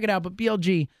content. So check it out. But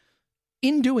BLG,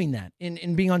 in doing that,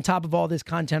 in being on top of all this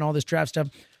content, all this draft stuff,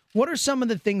 what are some of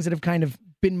the things that have kind of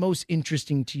been most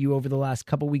interesting to you over the last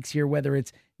couple weeks here, whether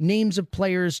it's names of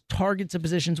players, targets of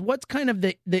positions? What's kind of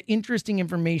the interesting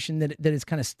information that has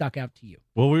kind of stuck out to you?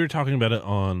 Well, we were talking about it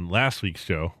on last week's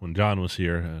show when John was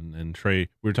here and Trey.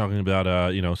 We were talking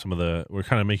about, we're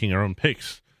kind of making our own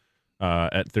picks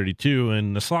at 32,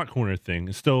 and the slot corner thing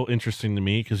is still interesting to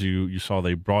me because you saw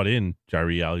they brought in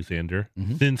Jaire Alexander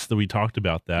since we talked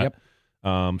about that. Yep.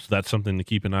 So that's something to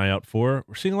keep an eye out for.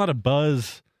 We're seeing a lot of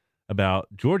buzz about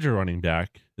Georgia running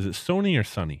back. Is it Sony or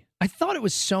Sonny? I thought it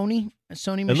was Sony.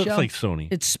 Sony Michel. It looks like Sony.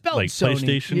 It's spelled like Sony.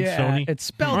 PlayStation, yeah, Sony. It's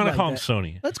spelled I'm gonna like call him that.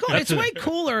 Sony. Let's go. It's way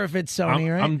cooler if it's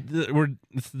Sony, right?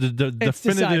 It's the It's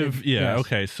definitive. decided, Yeah. yes.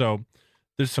 Okay. So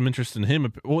there's some interest in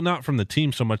him. Well, not from the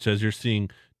team so much as you're seeing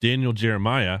Daniel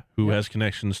Jeremiah, who has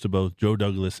connections to both Joe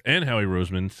Douglas and Howie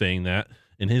Roseman, saying that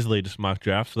in his latest mock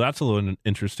draft. So that's a little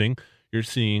interesting. You're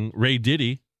seeing Ray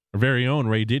Diddy, our very own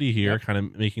Ray Diddy here, kind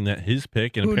of making that his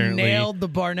pick, and Who apparently nailed the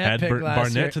Barnett pick last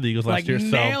Barnett year. to the Eagles last year.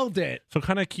 Nailed it. So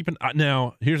kind of keeping.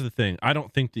 Now, here's the thing: I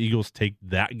don't think the Eagles take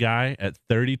that guy at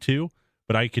 32,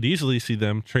 but I could easily see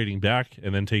them trading back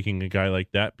and then taking a guy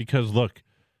like that because look,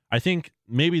 I think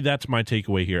maybe that's my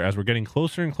takeaway here as we're getting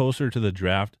closer and closer to the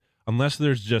draft. Unless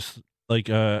there's just like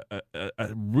a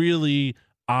really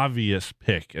obvious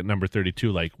pick at number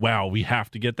 32, like, wow, we have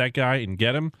to get that guy and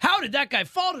get him. How did that guy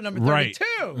fall to number 32?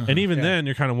 Right. And even then,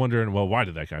 you're kind of wondering, well, why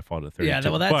did that guy fall to 32? Yeah,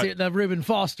 well, that's it, the Reuben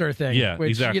Foster thing. Yeah, which,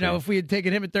 exactly. if we had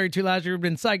taken him at 32 last year, we'd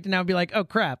been psyched, and now we'd be like, oh,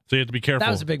 crap. So you have to be careful.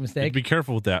 That was a big mistake. You have to be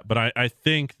careful with that. But I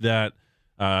think that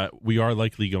we are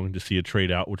likely going to see a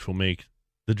trade out, which will make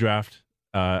the draft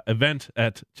event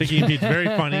at Chicky and Pete's very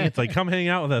funny. It's like, come hang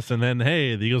out with us, and then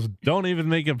hey, the Eagles don't even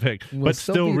make a pick, but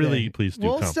still really please do.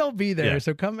 We'll come. still be there, Yeah.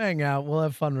 so come hang out. We'll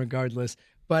have fun regardless.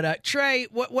 But Trey,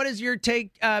 what has your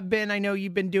take been? I know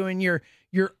you've been doing your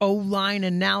O-line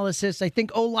analysis. I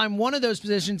think O-line, one of those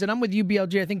positions, and I'm with you,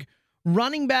 BLG. I think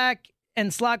running back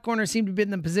and slot corner seem to have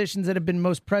been the positions that have been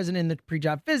most present in the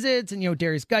pre-draft visits. And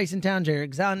Darius Geis in town,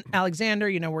 Jaire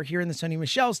Alexander. We're hearing the Sonny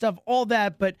Michel stuff, all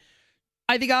that, but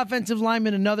I think offensive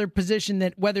lineman, another position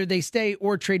that whether they stay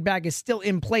or trade back is still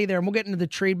in play there. And we'll get into the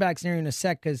trade back scenario in a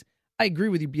sec because I agree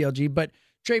with you, BLG. But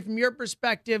Trey, from your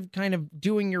perspective, kind of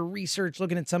doing your research,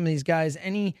 looking at some of these guys,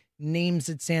 any names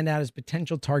that stand out as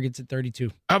potential targets at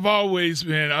 32? I've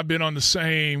been on the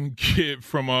same kid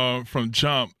from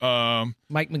Jump.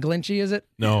 Mike McGlinchey, is it?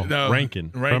 No,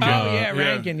 Rankin.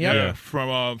 Rankin. Yep. Yeah, from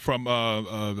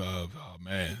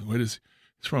what is he?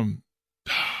 He's from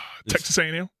Texas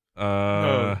A&M.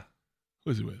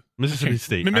 Who is he with? Mississippi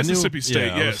State. Mississippi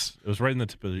State, yes. It was right in the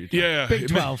tip of your tongue. Yeah. Big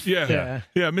 12. Yeah.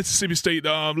 Mississippi State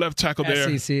left tackle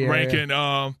there. SEC Rankin.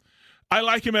 I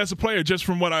like him as a player just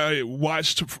from what I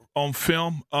watched on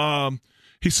film.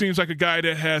 He seems like a guy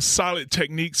that has solid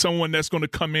technique, someone that's going to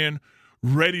come in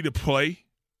ready to play,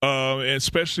 and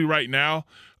especially right now.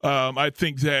 I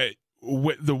think that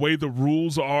the way the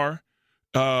rules are,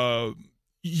 the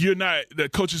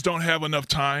coaches don't have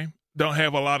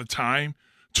a lot of time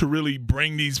to really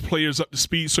bring these players up to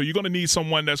speed. So you're going to need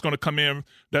someone that's going to come in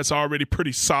that's already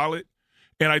pretty solid.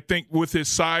 And I think with his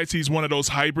size, he's one of those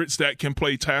hybrids that can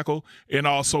play tackle and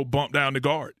also bump down the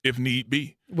guard if need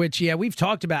be. Which, we've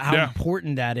talked about how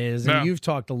important that is, and you've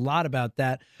talked a lot about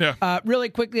that. Yeah. Really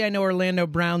quickly, I know Orlando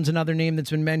Brown's another name that's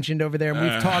been mentioned over there, and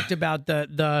we've talked about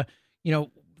the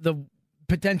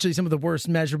potentially some of the worst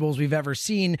measurables we've ever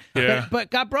seen. Yeah. But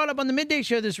got brought up on the midday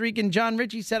show this week, and John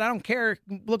Ritchie said, I don't care,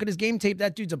 look at his game tape,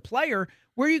 that dude's a player.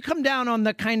 Where you come down on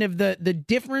the kind of the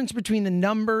difference between the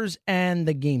numbers and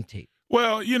the game tape?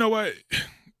 Well, you know what?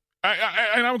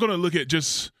 I'm going to look at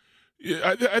just –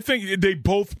 I think they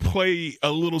both play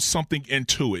a little something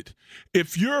into it.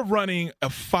 If you're running a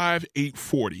 5.8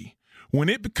 40, when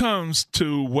it becomes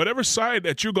to whatever side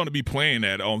that you're going to be playing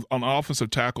at on the offensive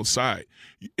tackle side,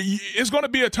 it's going to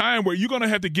be a time where you're going to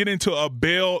have to get into a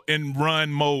bail and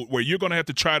run mode where you're going to have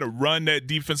to try to run that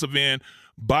defensive end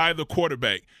by the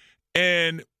quarterback.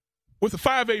 And with a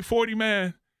 5.8 40,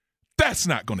 man, that's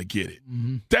not going to get it.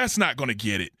 Mm-hmm. That's not going to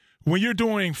get it. When you're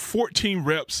doing 14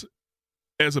 reps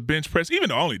as a bench press, even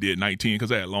though I only did 19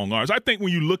 because I had long arms, I think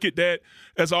when you look at that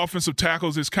as offensive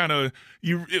tackles, it's kind of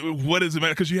what does it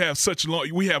matter? Because you have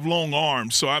we have long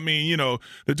arms. So, I mean,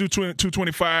 the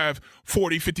 225,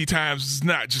 40, 50 times is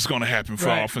not just going to happen for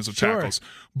offensive tackles.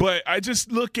 But I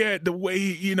just look at the way,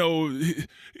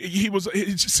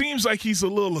 it seems like he's a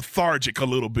little lethargic a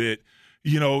little bit,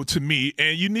 to me.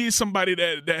 And you need somebody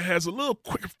that has a little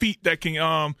quicker feet that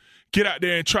can get out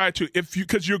there and try to,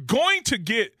 because you're going to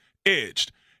get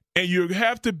edged, and you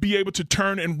have to be able to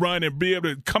turn and run and be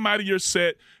able to come out of your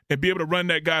set and be able to run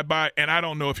that guy by, and I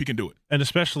don't know if he can do it. And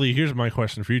especially, here's my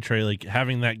question for you, Trey, like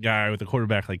having that guy with a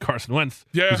quarterback like Carson Wentz,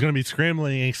 who's going to be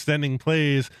scrambling, extending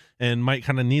plays, and might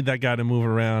kind of need that guy to move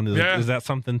around. Is that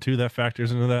something, too, that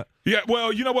factors into that? Yeah,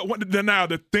 well, you know what? Now,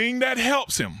 the thing that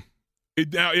helps him,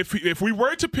 now, if we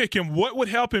were to pick him, what would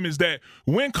help him is that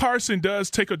when Carson does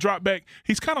take a drop back,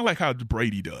 he's kind of like how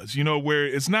Brady does, where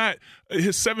it's not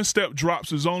his 7-step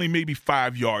drops is only maybe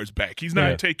 5 yards back. He's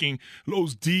not taking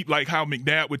those deep, like how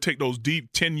McNabb would take those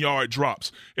deep 10-yard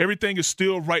drops. Everything is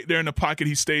still right there in the pocket.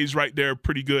 He stays right there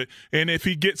pretty good. And if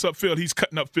he gets upfield, he's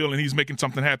cutting upfield and he's making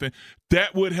something happen.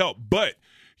 That would help. But,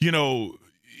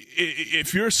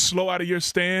 if you're slow out of your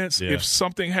stance, if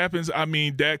something happens, I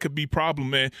mean, that could be a problem,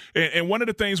 man. And one of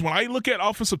the things, when I look at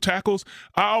offensive tackles,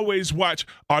 I always watch,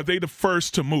 are they the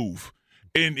first to move?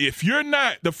 And if you're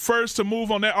not the first to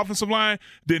move on that offensive line,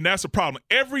 then that's a problem.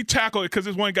 Every tackle, because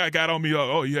this one guy got on me, you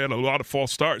had a lot of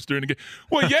false starts during the game.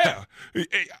 Well, yeah,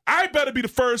 I better be the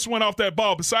first one off that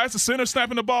ball. Besides the center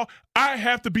snapping the ball, I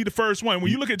have to be the first one.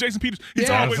 When you look at Jason Peters, he's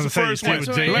always the first one.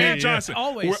 Lane Johnson,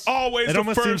 we're always the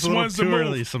first ones to move.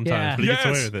 Early sometimes, but he gets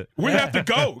away with it. We have to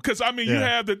go because, I mean, you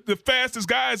have the fastest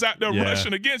guys out there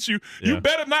rushing against you. You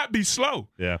better not be slow.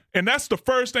 Yeah. And that's the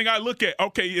first thing I look at.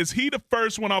 Okay, is he the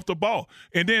first one off the ball?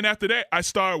 And then after that, I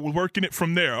start working it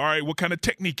from there. All right, what kind of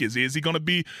technique is he? Is he going to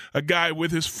be a guy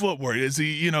with his footwork? Is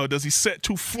he, does he set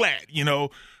too flat?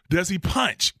 Does he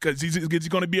punch? Because he's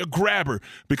going to be a grabber.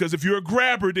 Because if you're a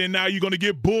grabber, then now you're going to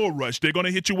get bull rush. They're going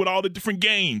to hit you with all the different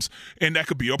games, and that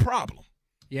could be a problem.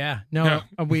 Yeah, no,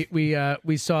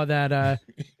 we saw that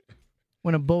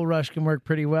when a bull rush can work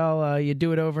pretty well. You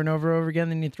do it over and over again,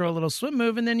 then you throw a little swim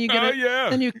move, and then you get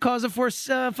then you cause a forced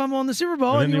fumble in the Super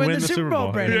Bowl, and you win the Super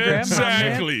Bowl. Brandon Graham,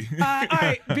 exactly. All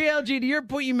right, BLG, to your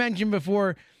point you mentioned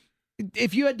before,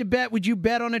 if you had to bet, would you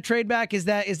bet on a trade back? Is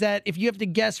that if you have to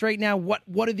guess right now, what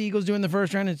do the Eagles do in the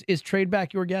first round? Is trade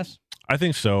back your guess? I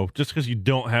think so, just because you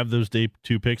don't have those day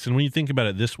 2 picks. And when you think about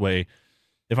it this way,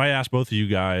 if I ask both of you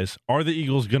guys, are the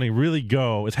Eagles going to really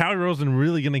go? Is Howie Roseman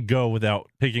really going to go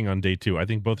without picking on day 2? I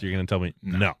think both of you are going to tell me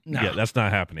no. Yeah, that's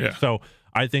not happening. Yeah. So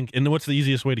I think, and what's the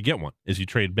easiest way to get one is you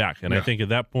trade back. And I think at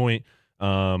that point,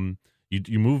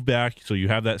 you move back, so you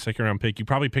have that second-round pick. You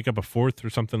probably pick up a 4th or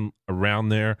something around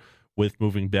there. With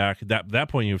moving back, at that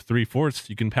point you have 3/4.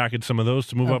 You can package some of those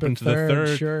to move up into the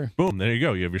third. Sure. Boom, there you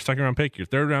go. You have your 2nd-round pick, your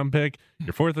 3rd-round pick,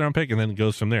 your 4th-round pick, and then it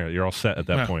goes from there. You're all set at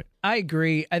that point. I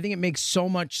agree. I think it makes so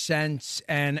much sense.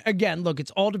 And again, look,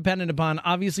 it's all dependent upon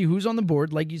obviously who's on the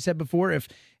board. Like you said before, if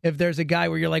there's a guy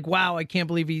where you're like, wow, I can't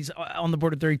believe he's on the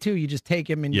board at 32, you just take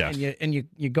him and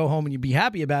you go home and you be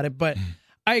happy about it. But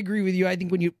I agree with you. I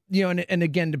think when and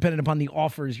again, depending upon the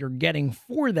offers you're getting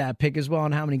for that pick as well,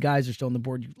 and how many guys are still on the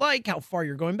board you like, how far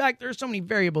you're going back, there's so many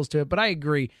variables to it. But I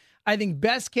agree. I think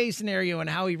best case scenario in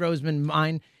Howie Roseman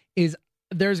mind is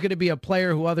there's going to be a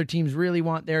player who other teams really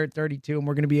want there at 32, and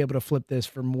we're going to be able to flip this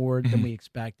for more than we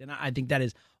expect. And I think that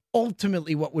is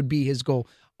ultimately what would be his goal.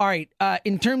 All right.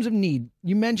 In terms of need,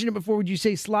 you mentioned it before. Would you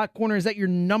say slot corner? Is that your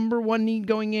number one need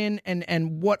going in?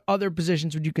 And what other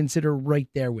positions would you consider right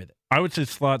there with it? I would say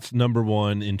slot's number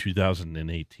one in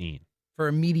 2018. For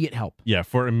immediate help. Yeah,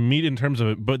 for immediate in terms of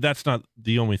it, but that's not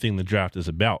the only thing the draft is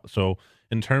about. So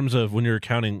in terms of when you're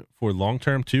accounting for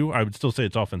long-term too, I would still say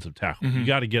it's offensive tackle. You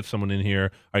got to get someone in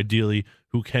here, ideally,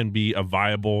 who can be a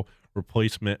viable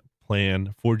replacement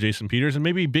plan for Jason Peters. And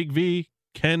maybe Big V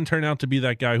can turn out to be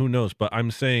that guy. Who knows? But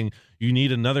I'm saying you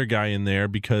need another guy in there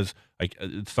because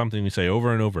it's something we say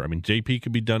over and over. I mean, JP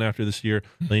could be done after this year.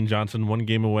 Lane Johnson, one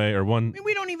game away or one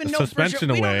we don't even know suspension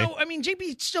for sure. away. We don't know. I mean,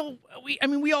 JP still.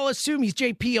 We all assume he's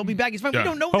JP. He'll be back. He's fine. Yeah. We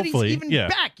don't know Hopefully, that he's even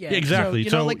back yet. Yeah, exactly.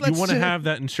 So, you want to have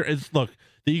that insurance. Look,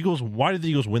 the Eagles. Why did the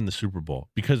Eagles win the Super Bowl?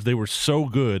 Because they were so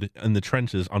good in the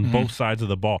trenches on both sides of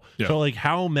the ball. Yeah. So,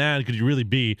 how mad could you really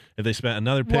be if they spent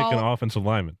another pick on offensive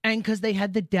lineman? And because they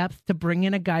had the depth to bring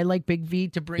in a guy like Big V,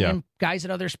 to bring in guys at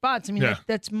other spots. I mean,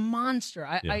 that's monster.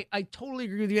 I totally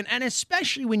agree with you. And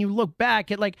especially when you look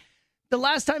back at the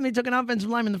last time they took an offensive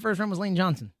lineman in the first round was Lane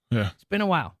Johnson. Yeah. It's been a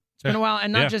while. It's been a while.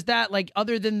 And not just that,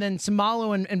 other than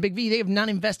Samalo and Big V, they have not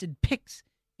invested picks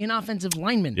in offensive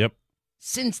linemen. Yep.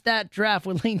 Since that draft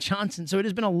with Lane Johnson. So it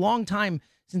has been a long time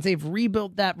since they've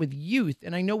rebuilt that with youth.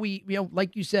 And I know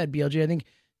like you said, BLG, I think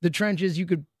the trenches you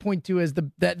could point to as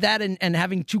that and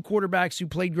having two quarterbacks who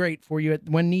played great for you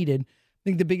when needed. I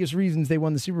think the biggest reasons they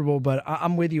won the Super Bowl, but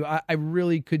I'm with you. I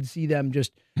really could see them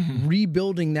just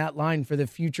rebuilding that line for the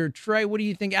future. Trey, what do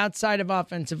you think outside of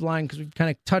offensive line? Because we've kind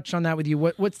of touched on that with you.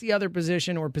 What's the other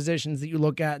position or positions that you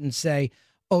look at and say,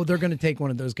 oh, they're going to take one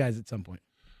of those guys at some point?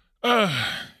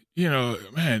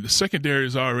 The secondary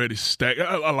is already stacked. A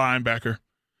linebacker.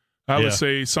 I would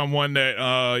say someone that,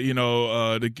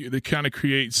 to kind of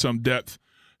create some depth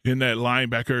in that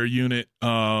linebacker unit.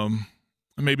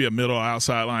 Maybe a middle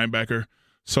outside linebacker.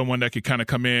 Someone that could kind of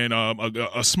come in,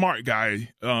 a smart guy,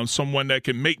 someone that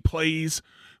can make plays,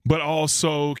 but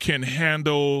also can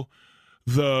handle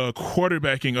the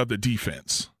quarterbacking of the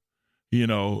defense.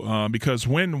 Because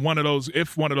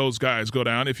if one of those guys go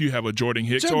down, if you have a Jordan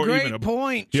Hicks or even or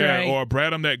a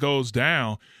Bradham that goes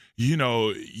down,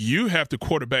 you have to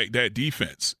quarterback that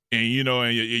defense, and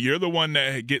you're the one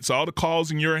that gets all the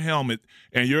calls in your helmet,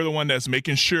 and you're the one that's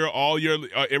making sure all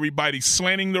everybody's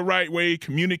slanting the right way,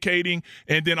 communicating,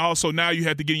 and then also now you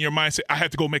have to get in your mindset, I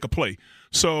have to go make a play.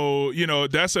 So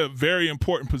that's a very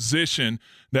important position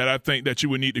that I think that you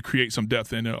would need to create some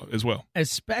depth in as well.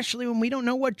 Especially when we don't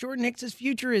know what Jordan Hicks'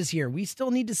 future is here. We still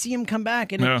need to see him come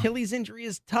back, and Achilles injury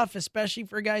is tough, especially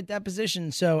for a guy at that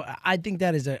position. So I think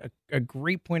that is a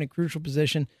great point, a crucial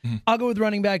position. I'll go with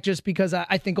running back just because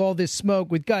I think all this smoke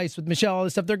with Geis, with Michelle, all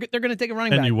this stuff, they're going to take a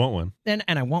running back. And you want one. And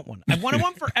I want one. I wanted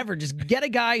one forever. Just get a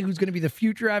guy who's going to be the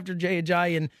future after Jay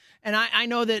Ajayi. And I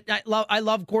know that I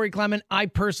love Corey Clement. I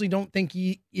personally don't think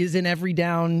he is an every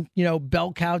down,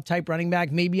 bell cow type running back.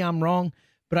 Maybe I'm wrong,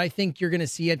 but I think you're going to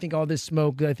see, I think all this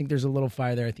smoke, I think there's a little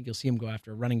fire there. I think you'll see him go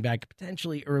after a running back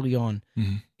potentially early on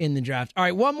in the draft. All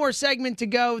right, one more segment to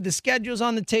go. The schedule's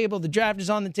on the table. The draft is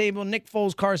on the table. Nick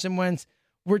Foles, Carson Wentz.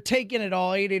 We're taking it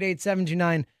all.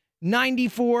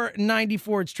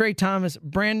 888-729-9494. It's Trey Thomas,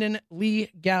 Brandon, Lee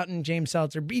Gouton, James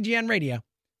Seltzer, BGN Radio.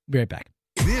 Be right back.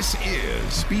 This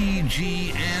is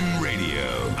BGN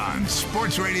Radio on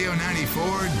Sports Radio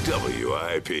 94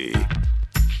 WIP.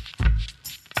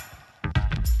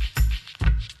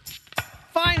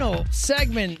 Final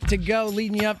segment to go,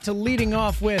 leading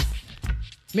off with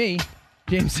me,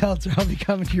 James Seltzer. I'll be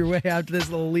coming to your way after this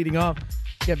little leading off.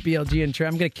 Get BLG and Trey.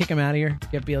 I'm going to kick him out of here.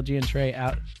 Get BLG and Trey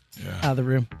out of the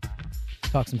room.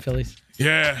 Talk some Phillies.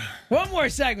 Yeah. One more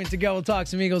segment to go. We'll talk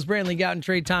some Eagles. Brandley Gouton,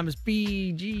 Trey Thomas,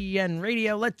 BGN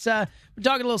Radio. We're talking a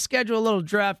little schedule, a little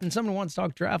draft, and someone wants to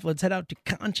talk draft. Let's head out to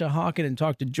Conshohocken and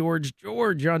talk to George.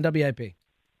 George, you're on WIP.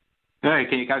 Hey,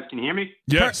 can you hear me?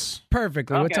 Yes.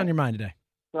 Perfectly. Okay. What's on your mind today?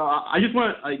 So I just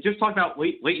want to talk about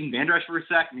Leighton Vander Esch for a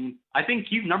sec. I mean, I think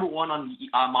he's number one on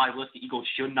my list. The Eagles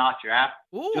should not draft.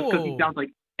 Ooh. Just because he sounds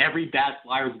like every bad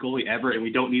Flyers goalie ever, and we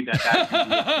don't need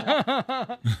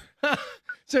that bad.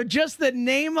 So just the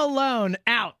name alone,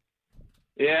 out.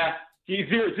 Yeah, he's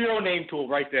zero name tool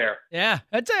right there. Yeah,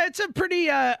 it's a pretty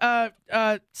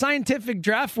scientific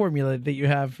draft formula that you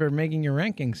have for making your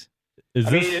rankings.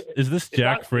 Is this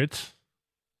Jack Fritz?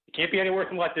 It can't be any worse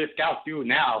than what the scouts do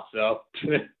now. So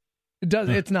it does.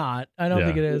 It's not. I don't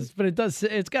think it is, but it does.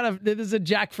 It's got there's a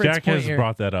Jack Fritz. Jack point has here.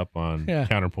 brought that up on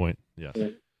Counterpoint. Yes.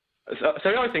 So the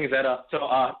other thing is that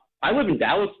I live in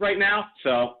Dallas right now.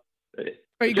 So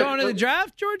are you going to the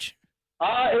draft, George?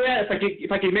 Yeah,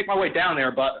 if I could make my way down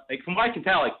there, but from what I can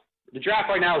tell, the draft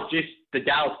right now is just the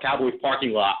Dallas Cowboys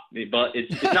parking lot, but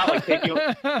it's not like taking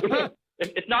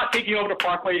it's not taking over the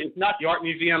Parkway. It's not the art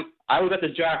museum. I was at the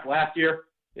draft last year,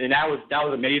 and that was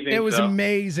amazing. It was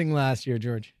amazing last year,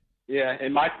 George. Yeah,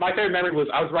 and my favorite memory was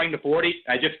I was running the 40.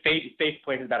 I just face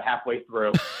planted about halfway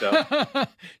through. So.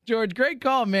 George, great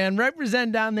call, man.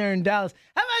 Represent down there in Dallas.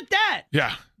 How about that?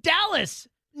 Yeah. Dallas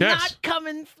not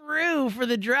coming through for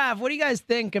the draft. What do you guys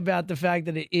think about the fact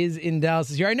that it is in Dallas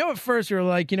this year? I know at first we were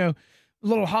like, a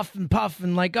little huff and puff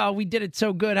and like, oh, we did it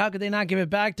so good. How could they not give it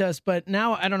back to us? But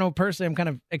now, I don't know, personally, I'm kind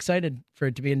of excited for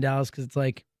it to be in Dallas because it's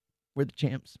like, we're the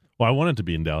champs. Well, I want it to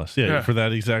be in Dallas, for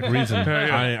that exact reason.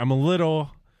 I'm a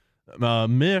little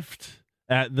miffed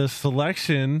at the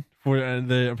selection for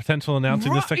the potential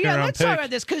announcing the second round let's pick. talk about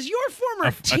this because your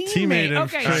former teammate.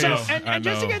 Okay, so and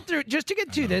just to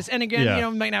get to this, and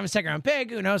again, we might not have a second round pick.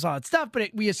 Who knows all that stuff?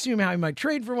 But we assume how he might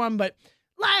trade for one. But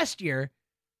last year,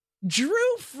 Drew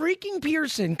freaking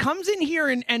Pearson comes in here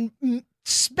and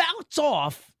spouts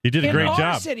off. He did a great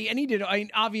job. City, and he did.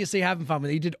 Obviously having fun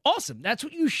with it. He did awesome. That's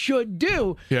what you should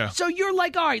do. Yeah. So you're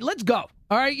like, all right, let's go.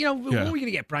 All right, what are we going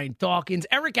to get? Brian Dawkins.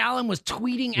 Eric Allen was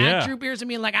tweeting at Drew Pearson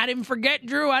being like, I didn't forget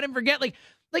Drew. I didn't forget. Like,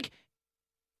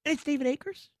 and it's David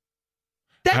Akers.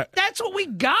 That's what we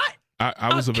got.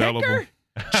 I was available.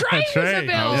 Trey was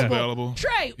available. I was available.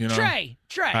 Trey.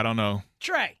 I don't know.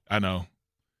 Trey. I know.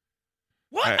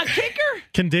 What? A kicker?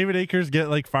 Can David Akers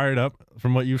get fired up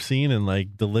from what you've seen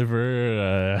and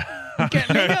deliver? Maybe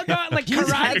I'll go out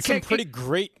He's had some pretty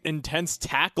great intense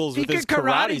tackles with his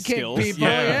karate skills. People.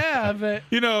 Yeah, but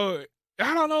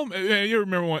I don't know, man.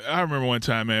 I remember one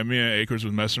time, man. Me and Akers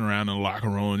was messing around in the locker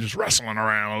room, just wrestling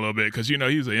around a little bit because he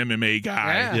was an MMA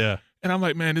guy. Yeah. And I'm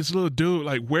like, man, this little dude,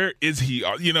 like, where is he?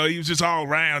 He was just all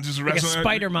around, just like wrestling. A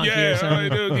spider monkey or something.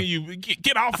 Like, dude, can you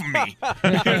get off of me?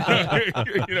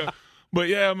 But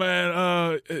yeah,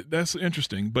 man, that's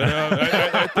interesting. But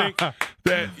I think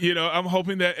that I'm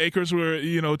hoping that Akers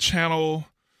will channel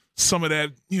some of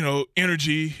that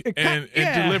energy and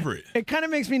deliver it. It kind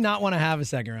of makes me not want to have a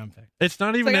second round pick. It's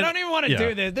not even. I don't even want to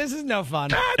do this. This is no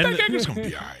fun. I think Akers gonna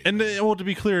be all right. And to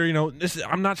be clear,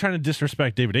 I'm not trying to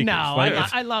disrespect David Akers. No,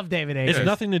 I love David Akers. It's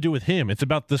nothing to do with him. It's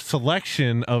about the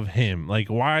selection of him. Like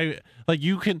why? Like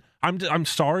you can. I'm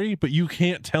sorry, but you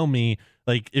can't tell me.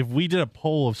 Like, if we did a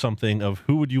poll of something of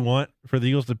who would you want for the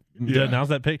Eagles to announce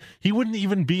that pick, he wouldn't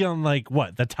even be on,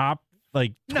 the top,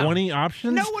 20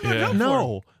 options? No one would go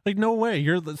No. No way.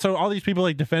 So all these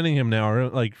people, defending him now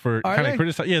are, for kind of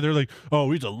criticizing. Yeah, they're like,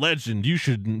 oh, he's a legend. You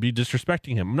shouldn't be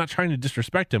disrespecting him. I'm not trying to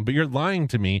disrespect him, but you're lying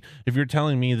to me if you're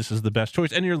telling me this is the best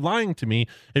choice. And you're lying to me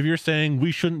if you're saying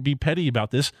we shouldn't be petty about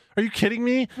this. Are you kidding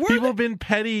me? People have been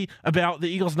petty about the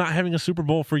Eagles not having a Super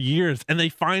Bowl for years, and they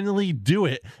finally do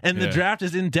it. And the draft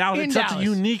is in Dallas. It's such a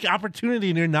unique opportunity,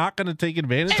 and you're not going to take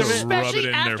advantage of it. Especially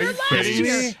after last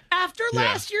year. After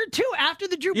last year, too. After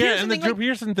the Drew Pearson thing. Yeah, and the Drew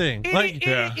Pearson thing.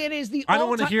 It is the I don't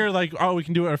want to hear we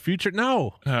can do it in our future.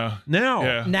 No. Now.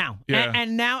 Now. Yeah.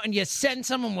 And now, and you send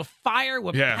someone with fire,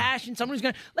 with passion, someone who's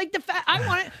going to, the fact, I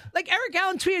want it, Eric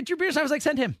Allen tweeted Drew Pearson, I was like,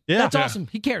 send him. Yeah. That's awesome.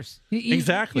 He cares.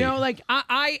 Exactly.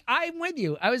 I'm with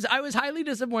you. I was highly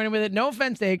disappointed with it. No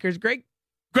offense to Akers. Great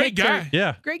guy.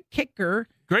 Yeah. Great kicker.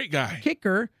 Great guy.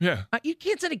 Kicker. Yeah. You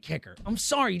can't send a kicker. I'm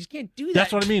sorry. You just can't do that.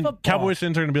 That's what I mean. Football. Cowboys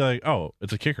fans are going to be like, oh,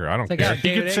 it's a kicker. I don't care.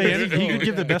 He could say anything. He could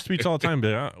give the best speech all the time,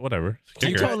 but whatever.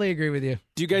 I totally agree with you.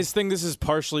 Do you guys think this is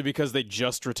partially because they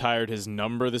just retired his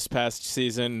number this past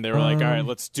season? They were like, all right,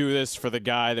 let's do this for the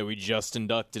guy that we just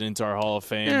inducted into our Hall of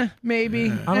Fame.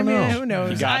 Maybe. I don't know. Who knows?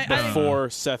 He got before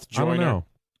Seth Joyner. I don't know.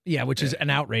 Yeah, which is an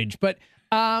outrage. But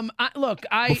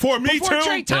before me before too.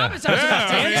 Trey Thomas, I was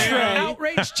about to say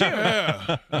outrage too.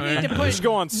 You need to just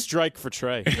go on strike for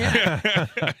Trey.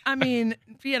 Yeah. I mean,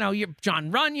 you're John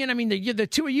Runyon. I mean, the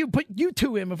two of you put you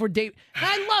two in before Dave.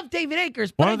 I love David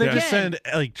Akers. But why don't they just send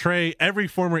Trey, every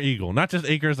former Eagle, not just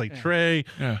Akers, Trey,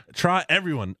 try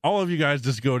everyone, all of you guys,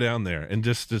 just go down there and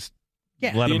just.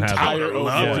 Let him have it. I would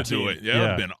love to do it. Yeah, it would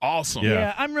have been awesome.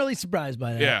 Yeah, I'm really surprised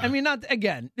by that. Yeah. I mean,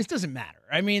 this doesn't matter.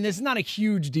 I mean, this is not a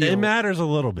huge deal. It matters a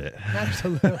little bit.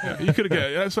 Absolutely. You could have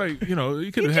got, that's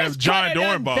you could have John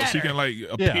Dornball so you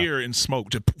can appear and smoke.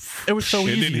 It was so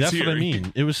easy. That's what I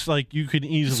mean. It was you could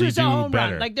easily do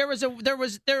better. Run. There was.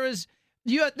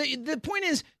 The point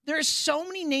is, there's so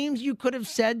many names you could have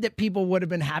said that people would have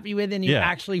been happy with, and you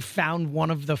actually found one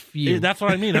of the few. That's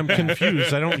what I mean. I'm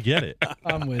confused. I don't get it.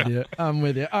 I'm with you. All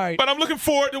right. But I'm looking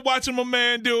forward to watching my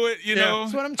man do it.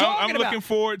 That's what I'm talking about. I'm looking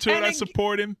forward to it. I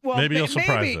support him. Well, maybe he'll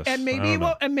surprise us. And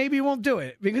maybe he won't do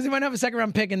it because he might have a second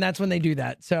round pick, and that's when they do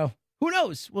that. So Who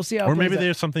knows? We'll see how. Or it maybe plays they out.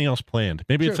 have something else planned.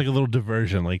 Maybe it's True. like a little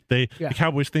diversion. Like the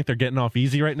Cowboys think they're getting off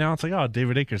easy right now. It's like, oh,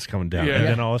 David Akers coming down, and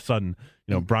then all of a sudden,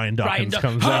 Brian Dawkins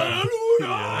comes out.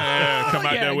 Come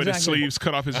out there with his sleeves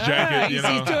cut off his jacket.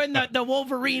 He's doing the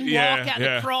Wolverine walk out,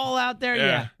 the crawl out there.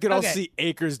 Yeah. You could also see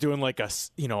Akers doing like a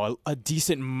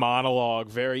decent monologue,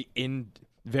 very in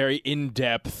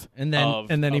depth, and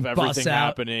then he of busts everything out.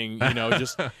 happening.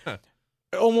 Just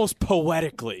almost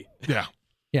poetically. Yeah.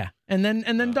 Yeah, and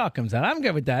then Doc comes out. I'm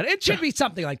good with that. It should be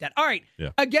something like that. All right.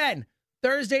 Yeah. Again,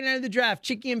 Thursday night of the draft,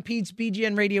 Chicky and Pete's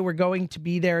BGN Radio. We're going to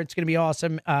be there. It's going to be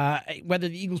awesome. Whether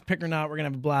the Eagles pick or not, we're going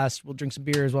to have a blast. We'll drink some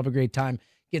beers. We'll have a great time.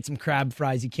 Get some crab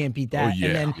fries. You can't beat that. Oh, yeah.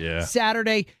 And then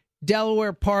Saturday,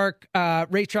 Delaware Park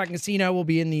Racetrack and Casino will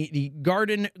be in the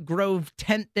Garden Grove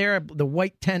tent there, the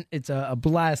white tent. It's a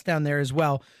blast down there as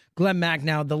well. Glenn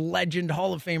Macnow, the legend,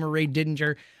 Hall of Famer Ray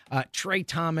Didinger, Trey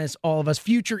Thomas, all of us,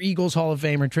 future Eagles Hall of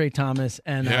Famer Trey Thomas,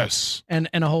 and a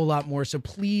whole lot more. So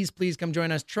please come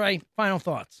join us. Trey, final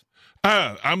thoughts.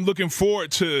 I'm looking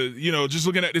forward to, just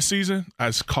looking at this season, I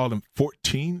just called him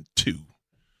 14-2.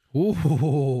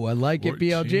 Ooh, I like it.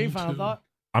 BLG, final thought?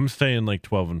 I'm staying like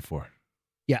 12-4.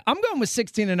 Yeah, I'm going with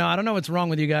 16-0. I don't know what's wrong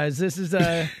with you guys. This is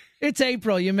it's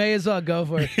April. You may as well go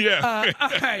for it. Yeah. All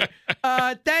right.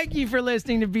 Thank you for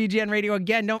listening to BGN Radio.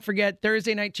 Again, don't forget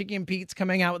Thursday night Chicky and Pete's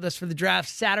coming out with us for the draft.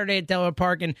 Saturday at Delaware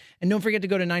Park, and don't forget to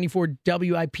go to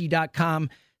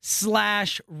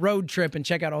 94WIP.com/road trip and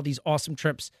check out all these awesome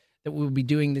trips that we'll be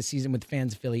doing this season with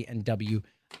Fans of Philly and WIP.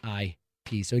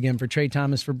 So again, for Trey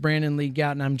Thomas, for Brandon Lee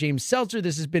Gowton, I'm James Seltzer.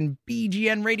 This has been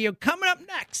BGN Radio. Coming up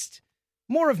next,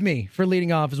 more of me for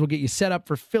leading off as we'll get you set up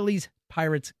for Phillies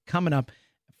Pirates coming up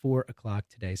at 4 o'clock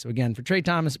today. So again, for Trey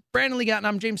Thomas, Brandon Lee Gowton,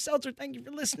 I'm James Seltzer. Thank you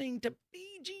for listening to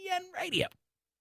BGN Radio.